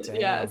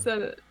 Yeah,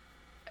 so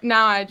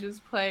now I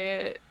just play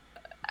it.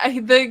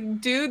 The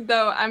dude,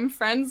 though, I'm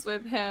friends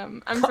with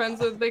him. I'm friends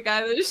with the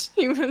guy that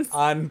she was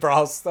on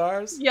Brawl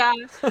Stars. Yeah,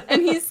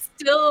 and he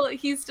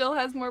still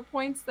has more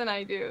points than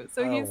I do,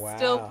 so he's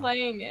still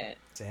playing it.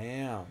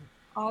 Damn.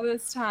 All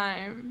this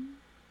time,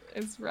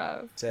 it's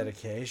rough.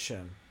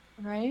 Dedication.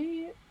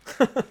 Right?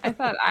 I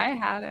thought I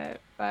had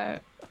it,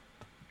 but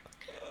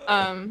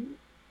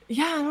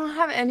yeah, I don't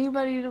have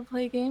anybody to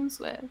play games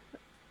with.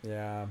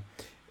 Yeah,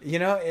 you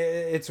know,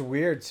 it's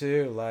weird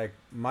too. Like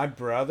my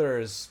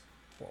brothers,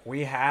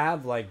 we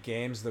have like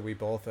games that we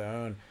both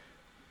own,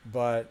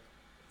 but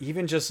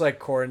even just like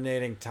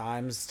coordinating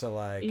times to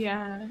like,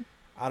 I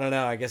don't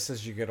know, I guess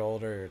as you get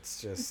older, it's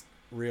just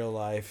real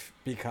life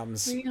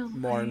becomes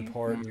more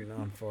important,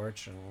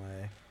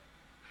 unfortunately.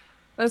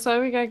 That's why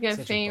we gotta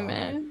get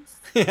famous.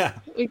 Yeah,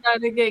 we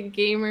gotta get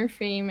gamer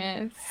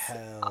famous.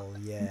 Hell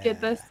yeah. Get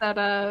the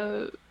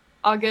setup.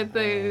 I'll get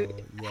the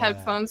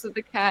headphones with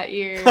the cat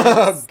ears.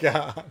 Oh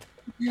God.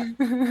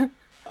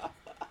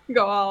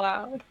 Go all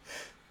out.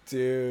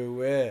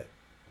 Do it.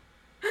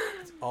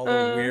 All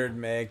the weird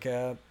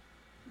makeup.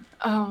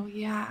 Oh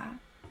yeah.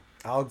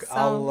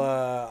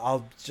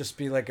 I'll just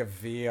be like a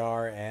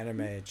VR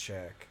anime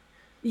chick.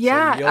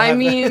 Yeah, so I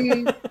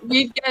mean,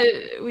 we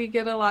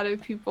get a lot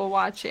of people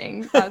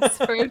watching. That's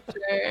for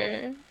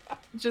sure.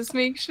 Just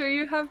make sure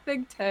you have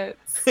big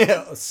tits.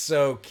 Yeah,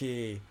 so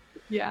key.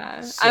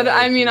 Yeah, so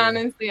I mean,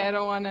 honestly, I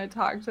don't want to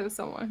talk to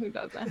someone who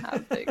doesn't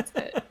have big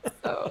tits.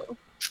 So.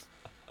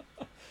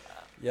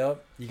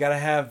 Yep, you gotta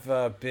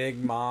have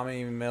big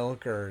mommy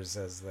milkers,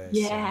 as they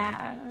say.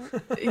 Yeah,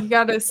 you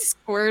gotta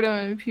squirt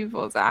them in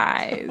people's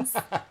eyes.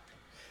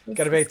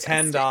 Gotta pay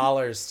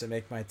 $10 to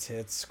make my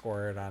tits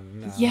squirt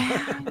on.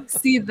 Yeah,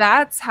 see,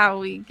 that's how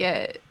we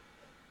get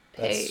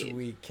paid. That's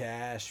sweet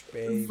cash,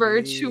 baby.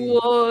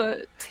 Virtual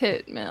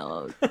tit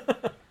milk.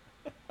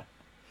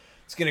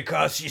 It's gonna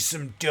cost you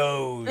some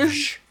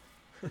Doge.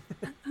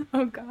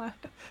 Oh God.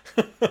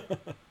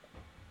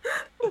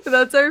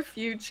 That's our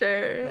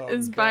future,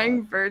 is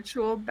buying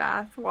virtual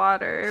bath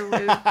water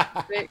with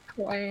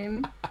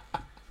Bitcoin.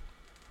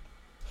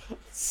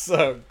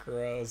 So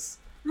gross.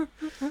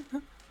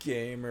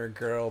 Gamer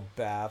girl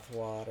bath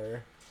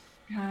water.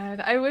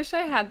 God, I wish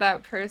I had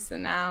that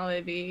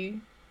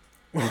personality.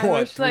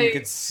 What? Where you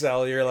could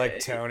sell your like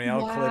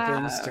toenail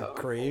clippings to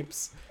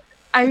creeps?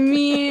 I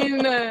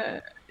mean,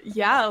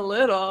 yeah, a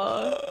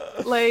little.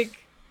 Like,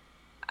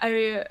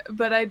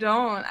 but I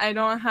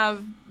don't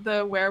have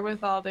the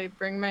wherewithal to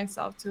bring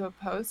myself to a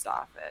post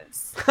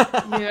office.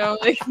 You know,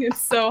 like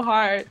it's so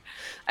hard.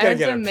 I have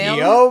to mail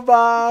P.O.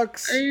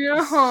 box. I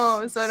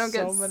know, so I don't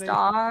get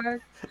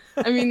stalked.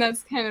 I mean,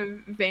 that's kind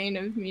of vain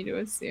of me to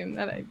assume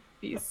that I'd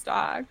be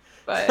stalked,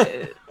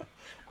 but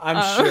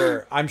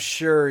I'm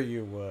sure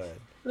you would.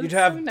 You'd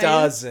have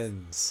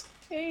dozens.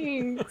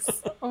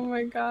 Thanks. Oh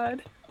my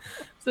God.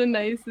 It's the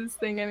nicest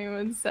thing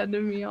anyone's said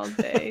to me all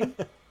day.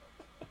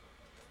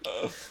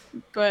 But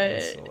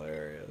that's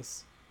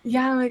hilarious.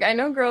 Yeah, like I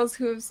know girls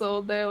who have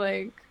sold their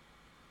like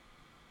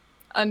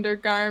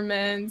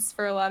undergarments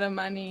for a lot of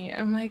money.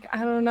 I'm like,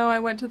 I don't know. I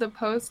went to the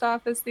post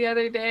office the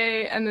other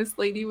day and this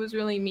lady was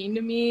really mean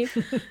to me.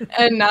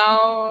 And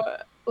now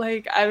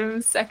like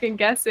I'm second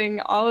guessing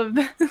all of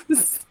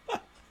this.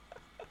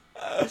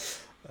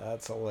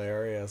 That's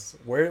hilarious.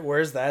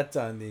 Where's that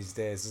done these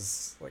days?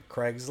 Is it like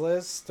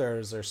Craigslist or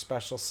is there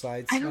special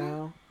sites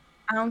now?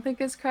 I don't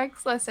think it's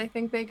Craigslist. I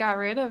think they got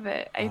rid of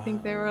it. I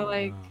think they were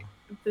like,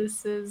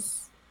 it's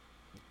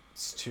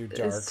too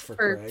dark for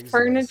Craigslist.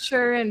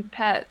 Furniture and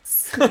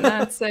pets. And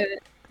that's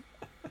it.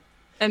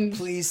 And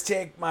please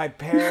take my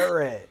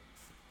parrot.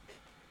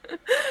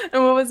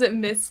 And what was it?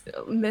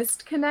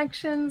 Missed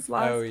connections?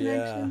 Lost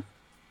connections?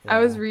 Yeah. I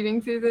was reading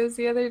through those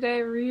the other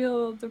day.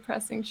 Real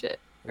depressing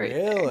shit.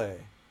 Really? There.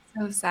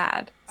 So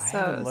sad.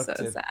 So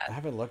sad. I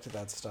haven't looked at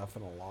that stuff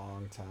in a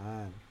long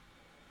time.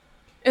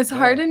 It's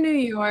hard in New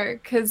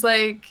York because,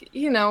 like,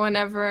 you know,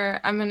 whenever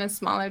I'm in a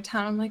smaller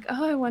town, I'm like,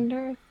 oh, I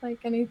wonder if,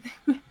 like, anyone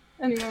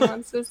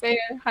wants to say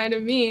hi to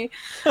me.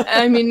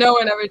 I mean, no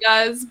one ever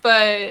does,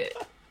 but,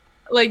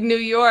 like, New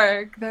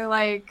York, they're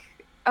like,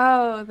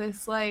 oh,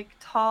 this like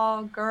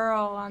tall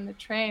girl on the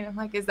train. I'm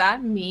like, is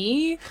that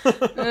me?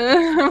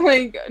 I'm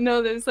like,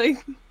 no, there's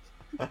like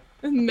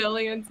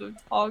millions of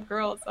tall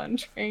girls on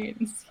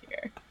trains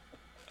here.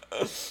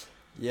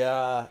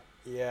 Yeah,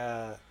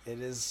 yeah, it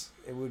is.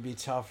 It would be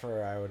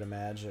tougher, I would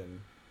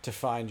imagine, to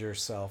find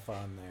yourself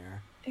on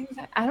there.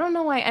 I don't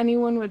know why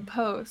anyone would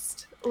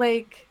post.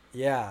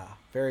 Yeah,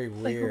 very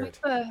What weird.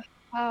 the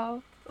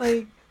hell?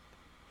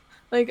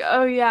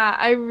 Oh yeah,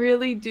 I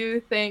really do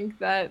think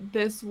that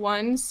this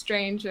one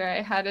stranger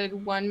I had a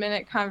 1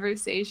 minute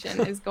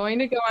conversation is going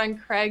to go on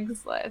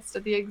Craigslist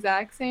at the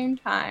exact same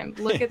time,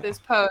 look at Yeah, this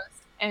post,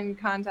 and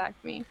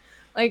contact me.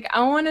 Like,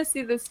 I want to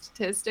see the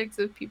statistics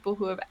of people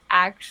who have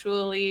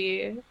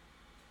actually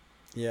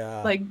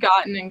yeah, like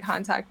gotten in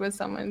contact with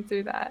someone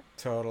through that.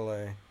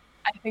 totally.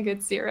 I think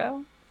it's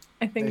zero.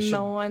 I think They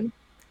should no one.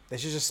 they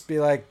should just be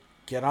like,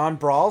 get on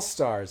Brawl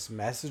Stars.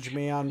 Message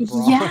me on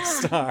Brawl Yeah.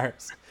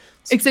 Stars.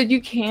 Except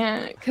you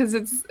can't because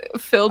it's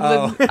filled Oh,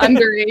 with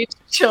underage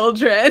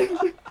children.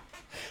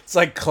 it's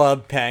like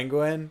Club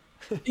Penguin.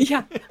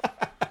 Yeah.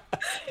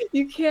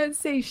 You can't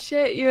say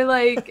shit. You're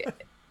like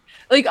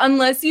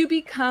unless you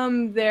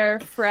become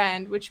their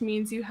friend, which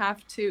means you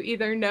have to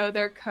either know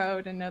their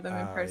code and know them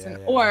in Oh, yeah, person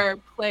yeah. or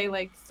play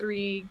like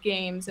 3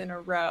 games in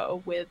a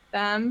row with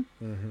them.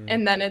 Mm-hmm.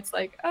 And then it's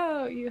like,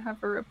 oh, you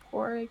have a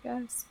rapport, I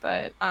guess.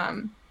 But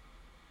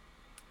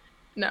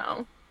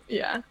no.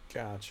 Yeah.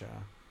 Gotcha.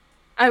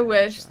 I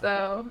wish Gotcha.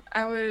 though.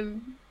 I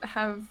would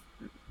have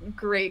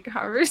great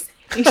conversations.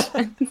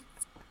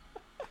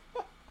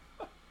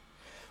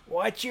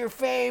 What's your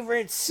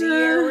favorite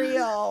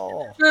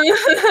cereal?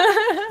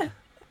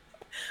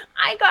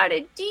 I got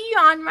a D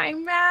on my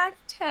math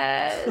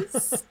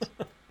test.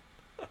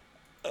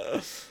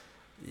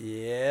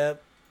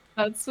 Yep.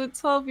 That's what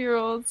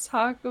 12-year-olds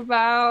talk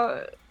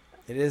about.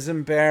 It is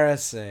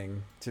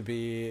embarrassing to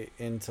be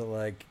into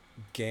like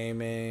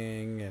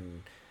gaming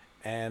and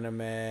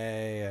anime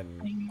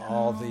and I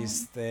all know.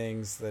 these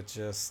things that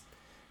just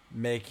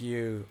make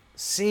you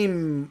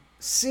seem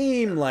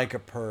like a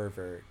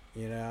pervert,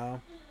 you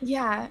know?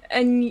 Yeah,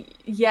 and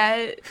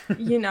yet,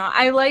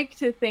 I like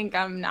to think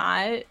I'm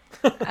not.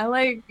 I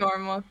like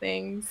normal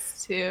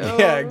things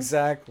Yeah, too.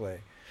 exactly.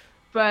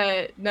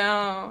 But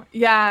no,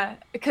 yeah,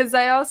 because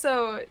I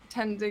also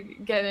tend to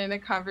get into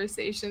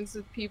conversations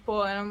with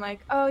people and I'm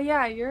like, oh,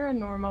 yeah, you're a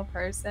normal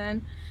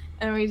person.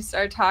 And we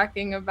start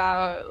talking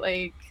about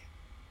like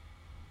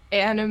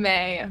anime.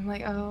 I'm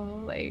like,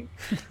 oh, like,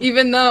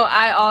 even though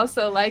I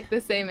also like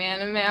the same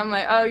anime, I'm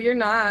like, oh, you're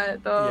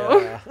not,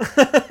 though. Yeah.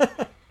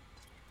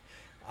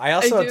 I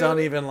I also don't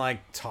do. even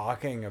like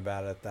talking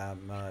about it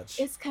that much.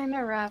 It's kind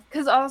of rough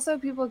because also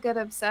people get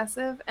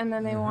obsessive and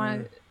then they Mm-hmm.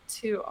 want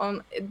to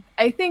own.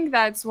 I think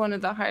that's one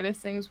of the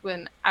hardest things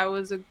when I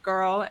was a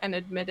girl and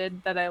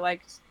admitted that I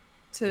liked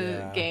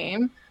to Yeah.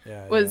 game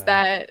Yeah, was yeah.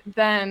 that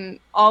then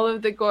all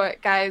of the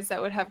guys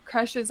that would have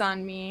crushes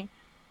on me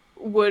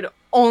would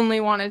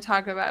only want to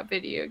talk about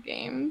video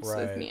games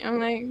with Right. me. I'm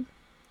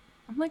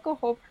like a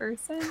whole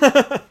person.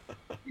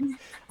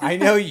 I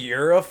know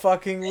you're a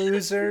fucking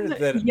loser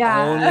that Yeah,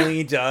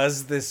 only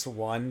does this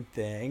one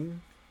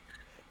thing,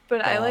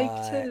 but I like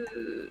but to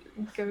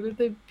go to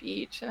the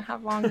beach and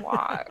have long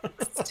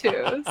walks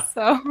too.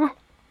 So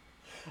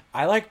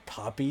I like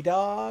puppy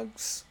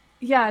dogs.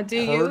 yeah, do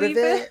you Heard of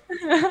even? it?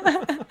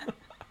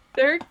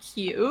 They're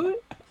cute.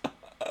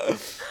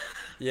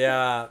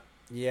 Yeah,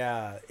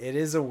 yeah, it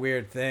is a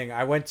weird thing.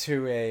 I went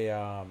to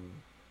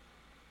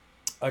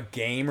a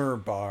gamer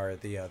bar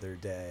the other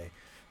day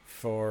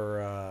for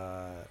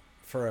a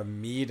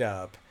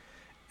meetup,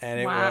 and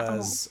it Wow.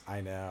 was,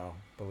 I know,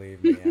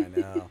 believe me, I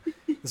know.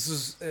 This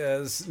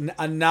was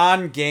a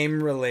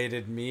non-game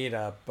related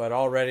meetup, but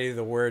already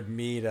the word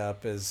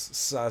meetup is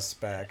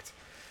suspect.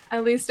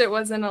 At least it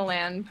wasn't a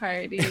LAN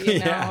party,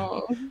 Yeah,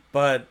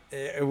 but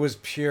it was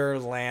pure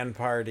LAN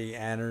party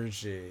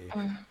energy,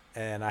 Uh,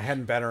 and I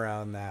hadn't been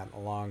around that in a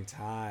long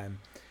time.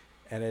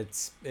 And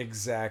it's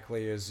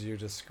exactly as you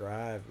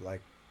described,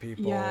 like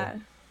people yeah.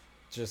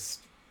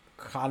 just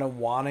kind of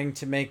wanting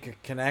to make a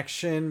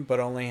connection, but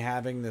only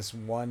having this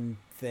one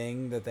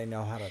thing that they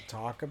know how to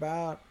talk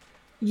about.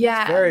 It's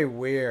Yeah. very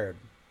weird.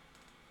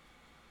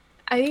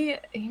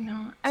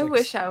 It's I like,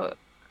 wish I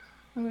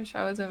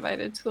was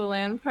invited to a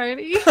LAN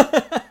party.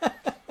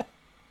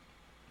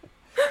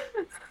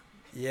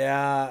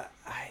 yeah,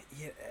 I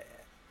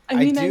I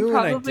mean, I do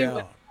and I probably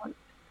would don't. want.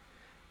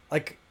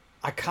 Like,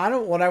 I kind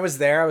of, when I was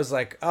there, I was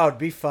like, oh, it'd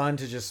be fun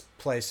to just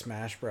play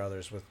Smash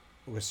Brothers with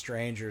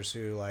strangers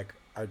who like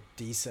are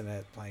decent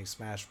at playing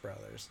Smash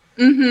Brothers.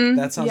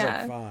 That sounds like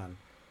Yeah. fun.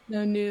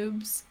 No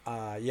noobs.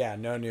 Yeah,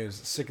 no news.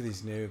 Sick of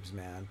these noobs,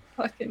 man.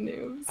 Fucking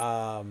noobs.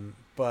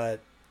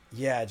 But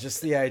yeah,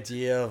 just the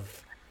idea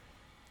of,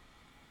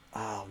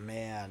 oh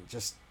man,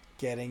 just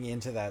getting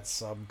into that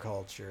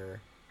subculture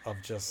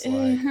of just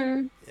like,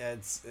 Mhm.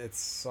 it's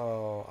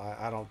so,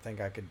 I don't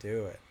think I could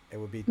do it. It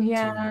would be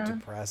too Yeah.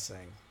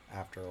 depressing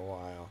after a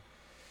while.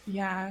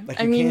 Yeah.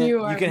 Like I mean,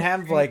 you you are can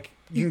have right. like,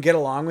 you can get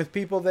along with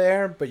people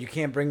there, but you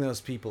can't bring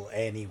those people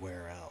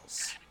anywhere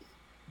else.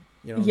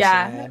 You know what I'm Yeah,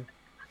 saying?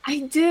 I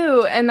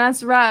do, and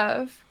that's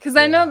rough. Because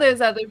I know Yeah.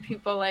 there's other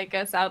people like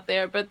us out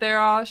there, but they're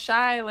all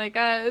shy like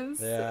us.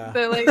 Yeah.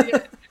 They're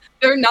like,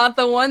 they're not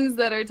the ones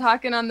that are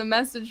talking on the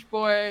message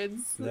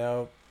boards.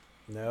 Nope.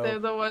 Nope. They're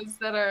the ones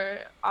that are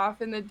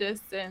off in the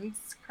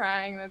distance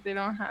crying that they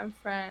don't have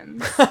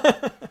friends.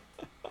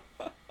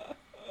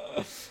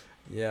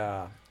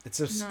 Yeah. It's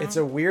No,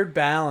 a weird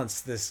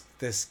balance,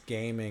 this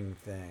gaming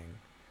thing.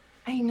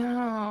 I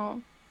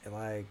know.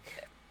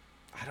 Like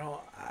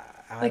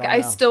I Like, don't I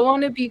know. still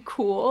want to be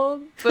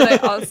cool, but I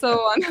also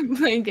want to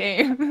play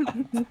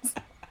games.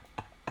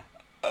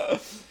 I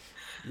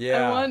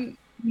Yeah. want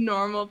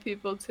normal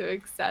people to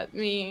accept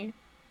me.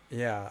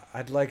 Yeah,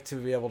 I'd like to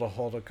be able to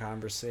hold a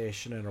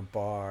conversation in a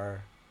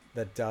bar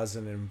that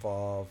doesn't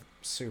involve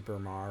Super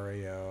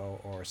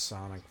Mario or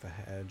Sonic the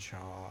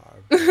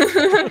Hedgehog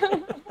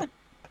or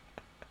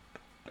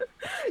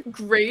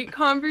Great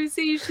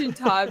conversation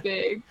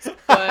topics,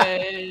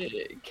 but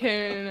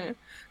can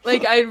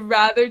like I'd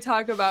rather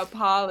talk about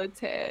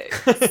politics.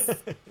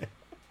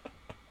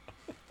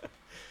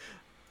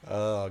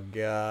 Oh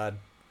God.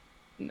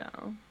 No,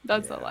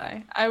 that's a Yeah.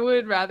 lie. I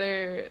would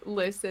rather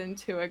listen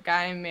to a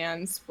guy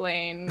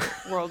mansplain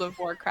World of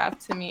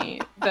Warcraft to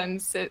me than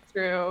sit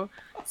through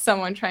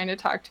someone trying to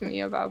talk to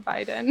me about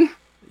Biden.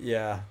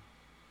 Yeah.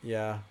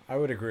 Yeah, I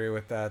would agree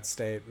with that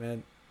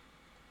statement.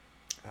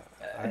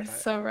 It's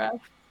so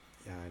rough.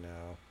 Yeah, I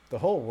know. The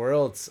whole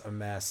world's a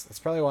mess. That's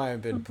probably why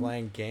I've been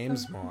playing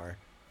games more.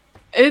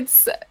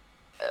 It's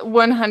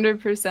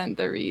 100%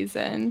 the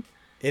reason.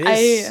 It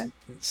is I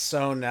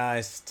so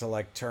nice to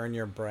like turn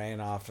your brain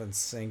off and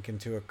sink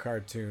into a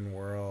cartoon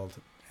world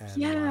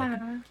and like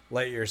Yeah.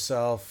 let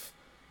yourself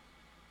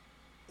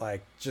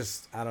like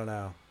just I don't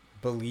know,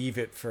 believe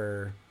it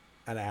for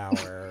an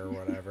hour or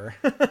whatever.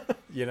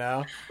 You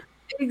know?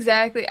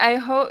 Exactly. I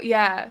hope,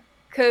 yeah,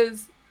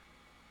 because,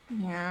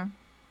 yeah,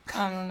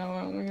 I don't know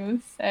what I'm gonna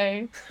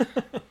say.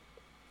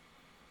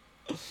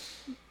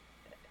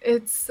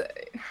 It's,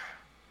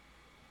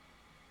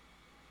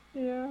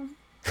 yeah,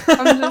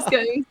 I'm just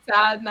getting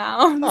sad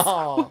now.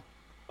 Oh,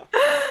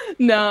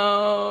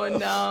 No,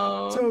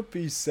 no. don't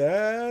be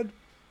sad.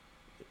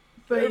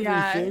 But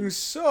yeah, Everything's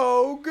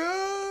so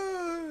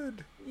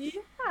good.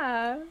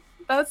 yeah,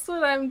 that's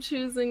what I'm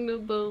choosing to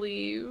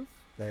believe.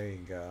 There you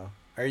go.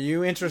 Are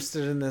you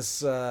interested in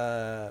this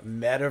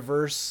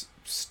metaverse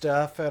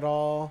stuff at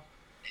all?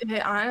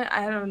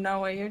 I don't know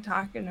what you're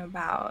talking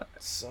about.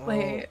 So,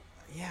 Like,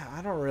 yeah,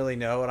 I don't really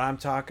know what I'm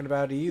talking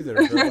about either,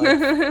 but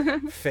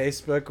like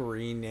Facebook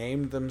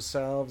renamed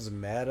themselves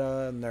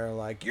Meta and they're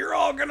like, "You're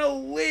all going to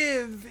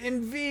live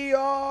in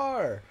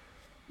VR."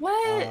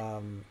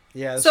 what?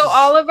 Yeah, this So is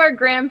all of our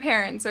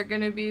grandparents are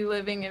going to be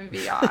living in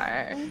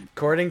VR.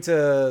 according to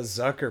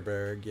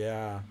Zuckerberg,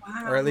 yeah.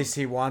 Or at Wow. least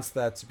he wants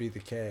that to be the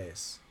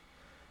case.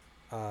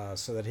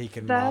 So that he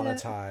can That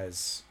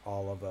monetize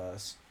all of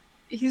us.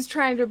 he's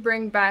trying to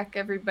bring back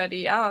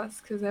everybody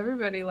else because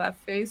everybody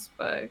left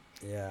Facebook.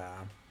 Yeah.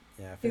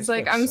 Yeah, He's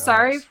like, Facebook I'm sorry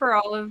sucks. for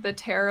all of the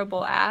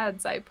terrible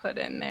ads I put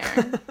in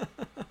there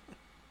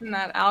in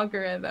that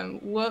algorithm.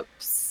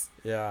 Whoops.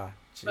 Yeah,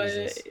 But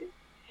Jesus.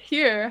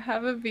 here,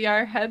 have a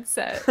VR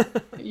headset.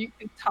 You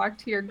can talk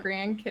to your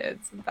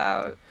grandkids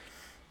about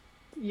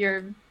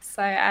your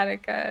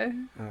sciatica.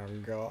 Oh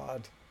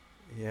God.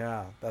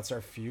 Yeah, that's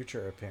our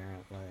future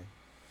apparently.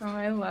 Oh,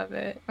 I love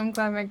it. I'm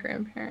glad my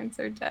grandparents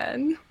are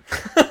dead.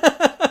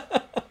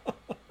 I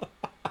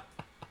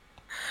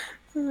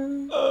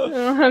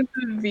don't have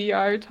to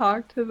VR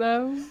talk to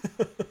them.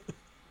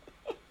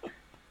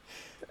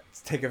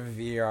 Let's take a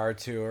VR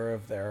tour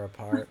of their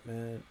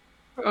apartment.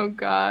 Oh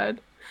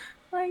God.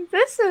 Like,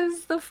 this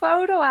is the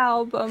photo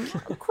album.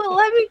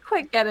 Let me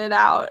quick get it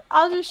out.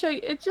 I'll just show you.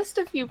 It's just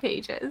a few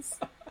pages.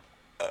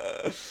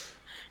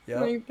 Yep,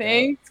 Like, yep.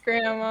 thanks,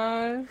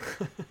 Grandma.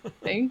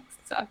 Thanks,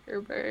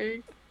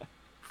 Zuckerberg.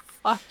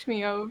 Fucked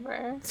me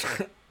over.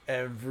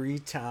 Every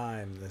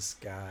time this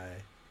guy.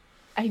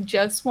 I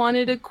just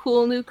wanted a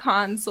cool new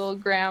console,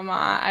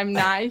 Grandma. I'm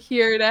not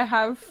here to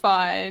have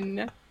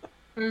fun.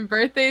 My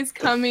birthday's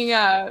coming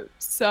up,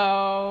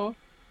 so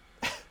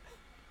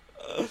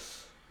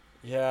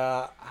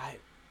Yeah, I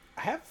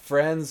have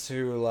friends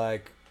who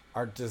like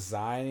are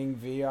designing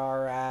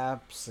VR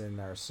apps and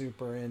are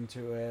super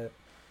into it.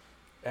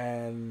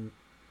 And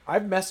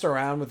I've messed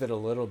around with it a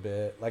little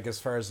bit, like as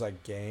far as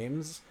like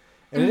games,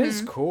 and it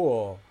is mhm.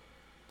 cool,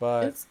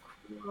 but It's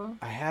cool.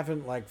 I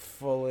haven't like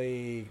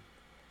fully.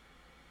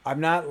 I'm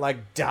not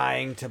like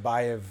dying to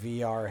buy a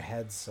VR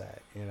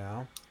headset, you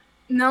know?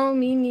 No,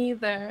 me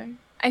neither.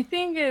 I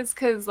think it's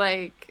because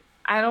like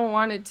I don't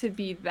want it to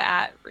be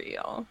that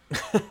real.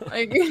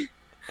 Like,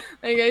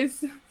 like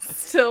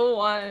still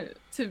want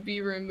to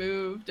be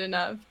removed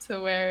enough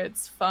to where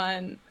it's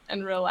fun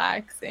and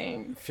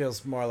relaxing. It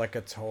feels more like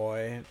a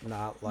toy,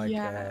 not like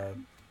Yeah,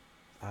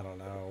 a, I don't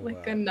know.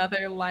 like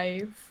another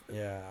life.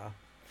 Yeah,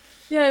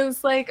 Yeah, it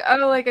was like,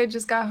 oh, like I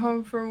just got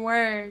home from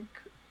work,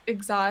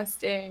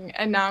 exhausting,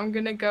 and now I'm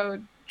gonna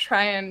go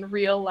try and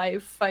real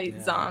life fight yeah.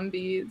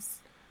 zombies.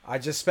 I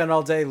just spent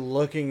all day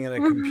looking at a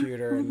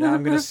computer, and now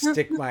I'm gonna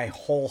stick my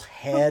whole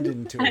head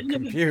into a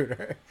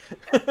computer.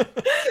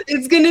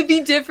 It's gonna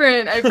be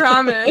different, I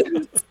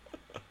promise.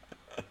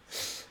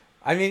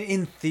 I mean,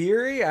 in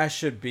theory, I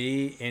should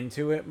be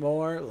into it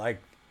more.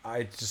 Like,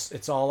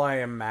 it's all I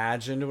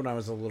imagined when I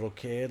was a little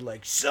kid.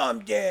 Like,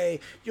 someday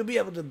you'll be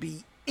able to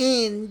be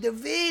in the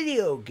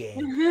video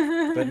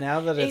game. But now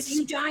that If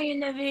you die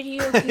in the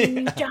video game,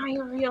 you die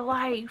in real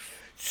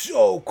life.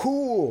 So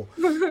cool.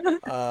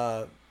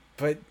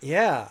 But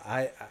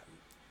yeah,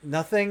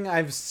 nothing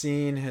I've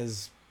seen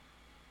has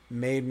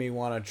made me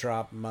want to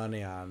drop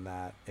money on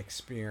that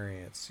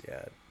experience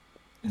yet.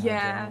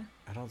 Yeah.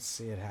 I don't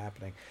see it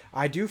happening.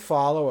 I do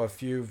follow a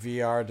few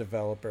VR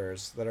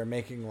developers that are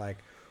making like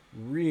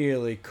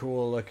really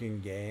cool looking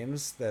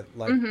games that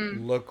like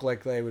look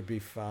like they would be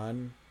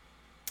fun.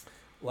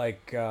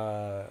 Like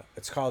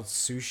it's called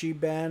Sushi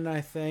Ben,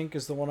 I think,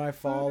 is the one I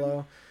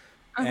follow.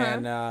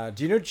 And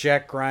do you know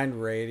Jet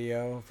Grind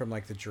Radio from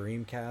like the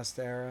Dreamcast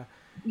era?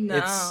 No.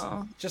 It's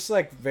just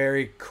like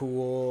very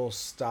cool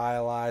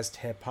stylized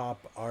hip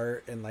hop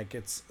art, and like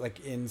it's like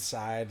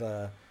inside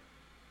a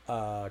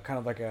kind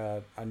of like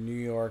a New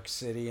York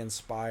City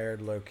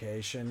inspired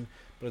location,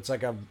 but it's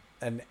like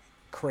an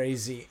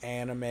crazy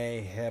anime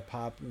hip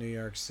hop New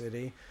York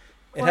City.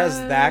 It has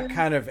that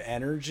kind of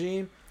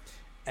energy,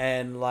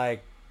 and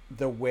like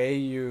the way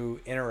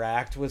you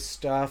interact with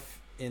stuff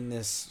in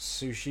this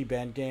Sushi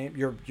Ben game.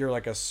 You're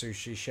like a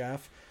sushi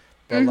chef,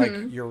 but like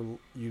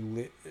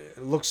it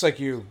looks like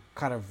you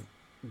kind of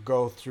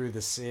go through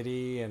the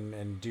city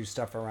and do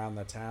stuff around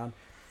the town,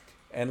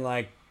 and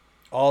like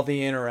all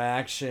the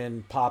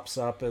interaction pops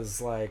up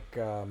as like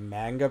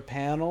manga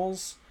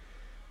panels,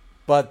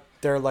 but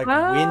they're like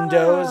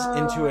windows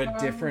into a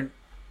different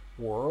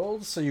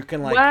world, so you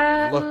can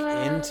like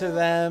look into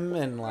them,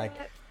 and like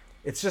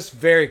it's just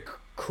very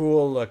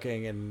cool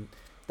looking. And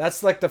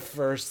that's like the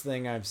first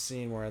thing I've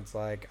seen where it's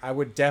like I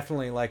would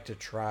definitely like to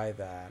try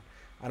that.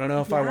 I don't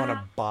know if I want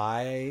to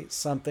buy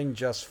something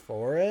just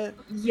for it.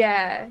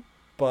 Yeah.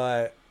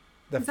 But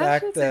the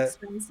fact that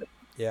expensive.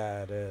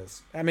 yeah, it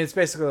is. I mean, it's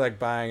basically like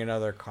buying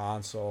another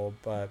console,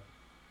 but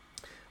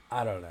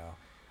I don't know.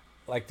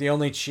 Like the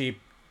only cheap,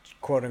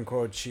 quote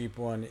unquote cheap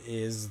one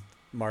is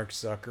Mark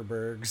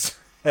Zuckerberg's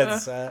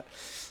headset.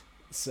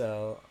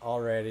 So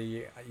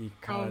already you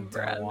kind of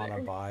don't want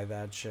to buy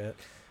that shit.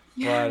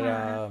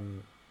 Yeah.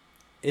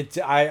 But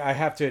I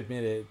have to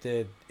admit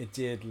it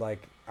did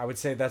like I would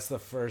say that's the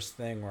first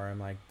thing where I'm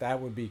like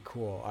that would be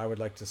cool. I would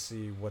like to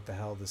see what the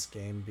hell this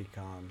game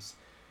becomes.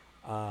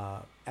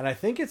 And I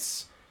think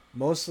it's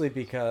mostly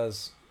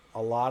because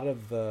a lot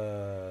of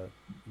the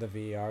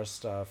VR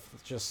stuff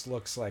just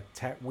looks like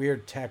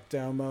weird tech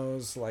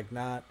demos, like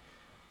not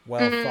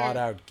well thought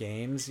out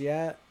games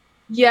yet.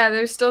 Yeah,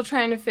 they're still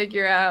trying to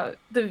figure out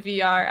the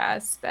VR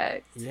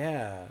aspect.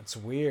 Yeah, it's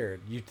weird.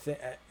 You'd think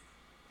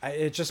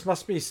it just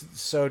must be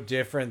so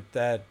different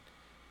that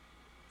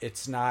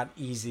it's not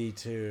easy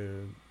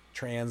to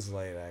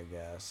translate, I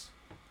guess.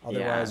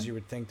 Otherwise, you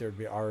would think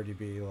there'd already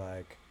be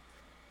like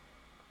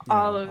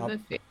all of the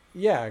things.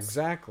 Yeah,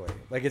 exactly.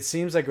 Like it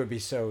seems like it would be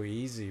so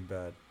easy,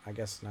 but I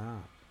guess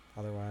not.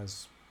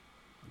 Otherwise,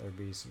 there'd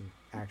be some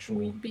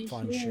actual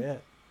fun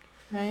shit.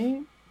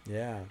 Right?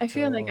 Yeah. I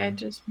feel like I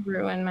just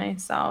ruined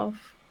myself.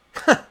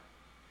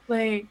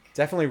 Like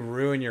definitely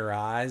ruin your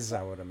eyes,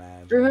 I would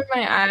imagine. Ruin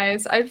my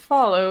eyes. I'd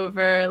fall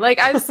over. Like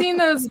I've seen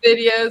those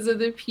videos of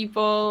the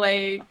people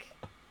like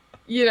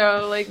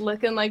like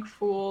looking like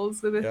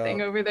fools with a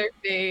thing over their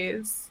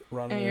face.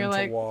 Running and you're into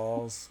like,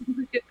 walls.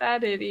 Look at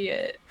that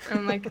idiot. And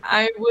I'm like,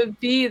 I would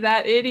be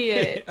that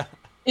idiot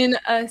in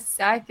a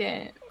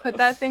second. Put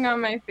that thing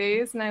on my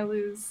face and I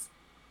lose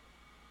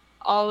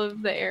all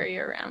of the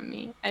area around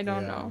me. I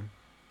don't know.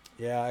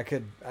 Yeah, I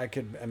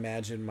could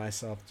imagine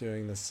myself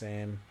doing the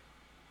same.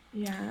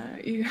 Yeah,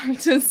 you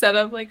have to set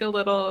up like a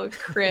little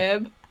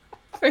crib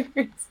for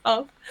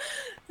yourself.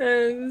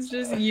 And it's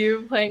just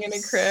you playing in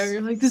a crib.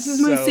 You're like, this is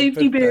my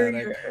safety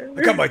barrier.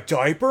 I got my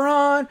diaper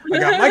on. I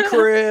got my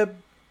crib.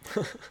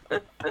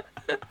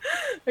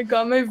 I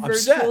got my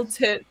virtual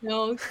tit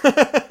milk.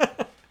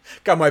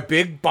 Got my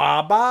big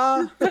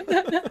baba.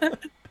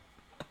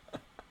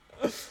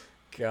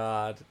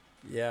 God.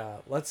 Yeah,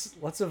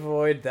 let's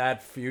avoid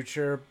that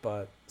future,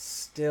 but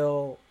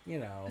still,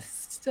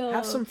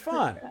 have some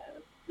fun.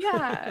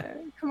 Yeah,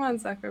 come on,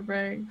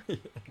 Zuckerberg.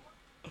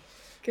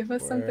 Give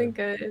us something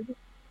good.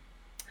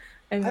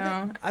 I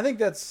know. I think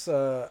that's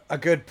a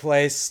good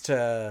place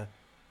to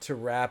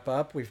wrap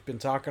up. We've been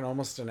talking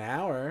almost an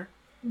hour.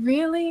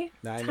 Really?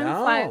 I know.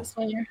 Time flies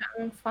when you're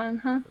having fun,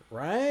 huh?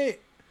 Right.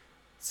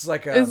 It's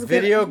like a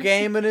video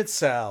game in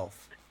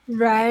itself.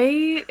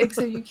 Right?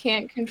 Except you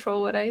can't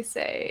control what I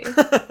say.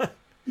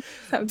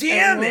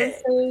 Damn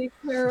it! Say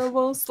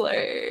terrible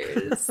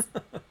slurs.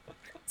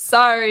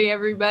 Sorry,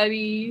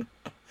 everybody.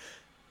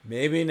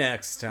 Maybe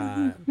next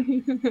time.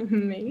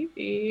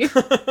 Maybe.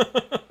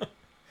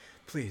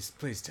 Please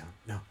don't.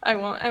 No. I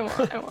won't.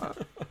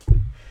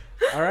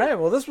 All right.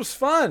 Well, this was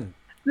fun.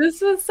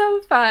 This was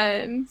so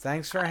fun.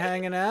 Thanks for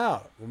hanging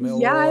out.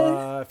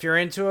 Yes. If you're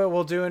into it,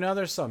 we'll do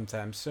another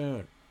sometime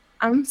soon.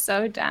 I'm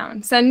so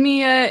down. Send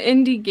me a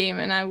indie game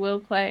and I will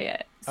play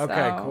it.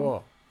 Okay, So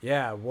cool.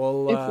 Yeah,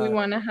 we'll if we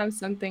want to have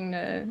something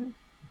to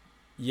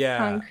yeah,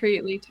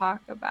 concretely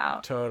talk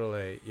about.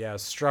 totally. Yeah,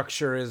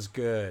 structure is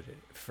good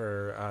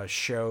for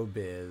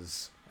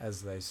showbiz,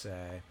 as they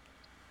say.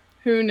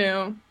 Who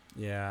knew?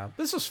 Yeah,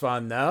 this was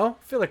fun though.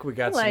 I feel like we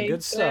got some Like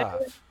good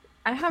stuff.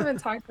 I haven't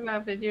talked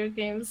about video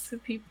games to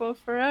people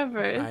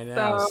forever. I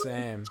know, So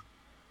same.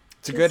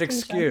 It's a good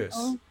just in excuse.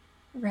 general,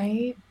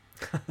 right?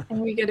 And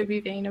we get to be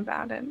vain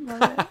about it.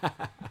 Love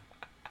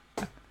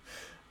it.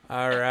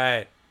 All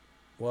right.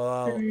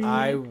 Well,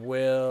 I Alright.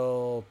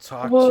 will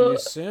talk to Well, you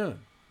soon.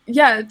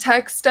 yeah,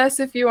 text us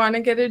if you want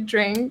to get a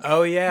drink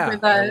Oh yeah,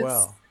 with I us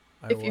will.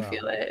 I if you will.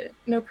 feel it.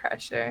 No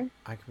pressure.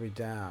 I can be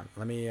down.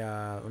 Let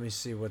me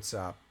see what's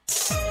up.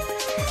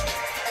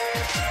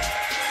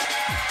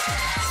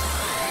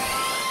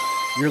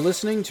 You're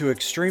listening to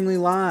Extremely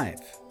Live.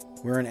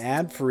 We're an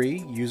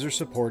ad-free,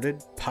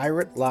 user-supported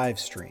pirate live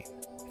stream.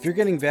 If you're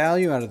getting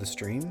value out of the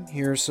stream,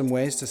 here are some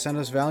ways to send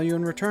us value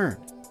in return.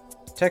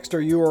 Text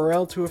our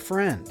URL to a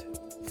friend.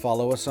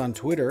 Follow us on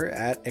Twitter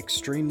at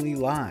Extremely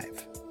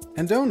Live.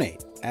 And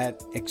donate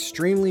at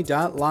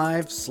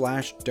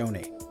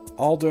extremely.live/donate.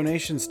 All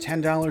donations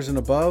 $10 and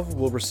above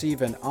will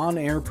receive an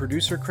on-air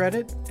producer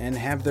credit and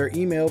have their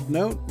emailed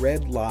note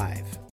read live.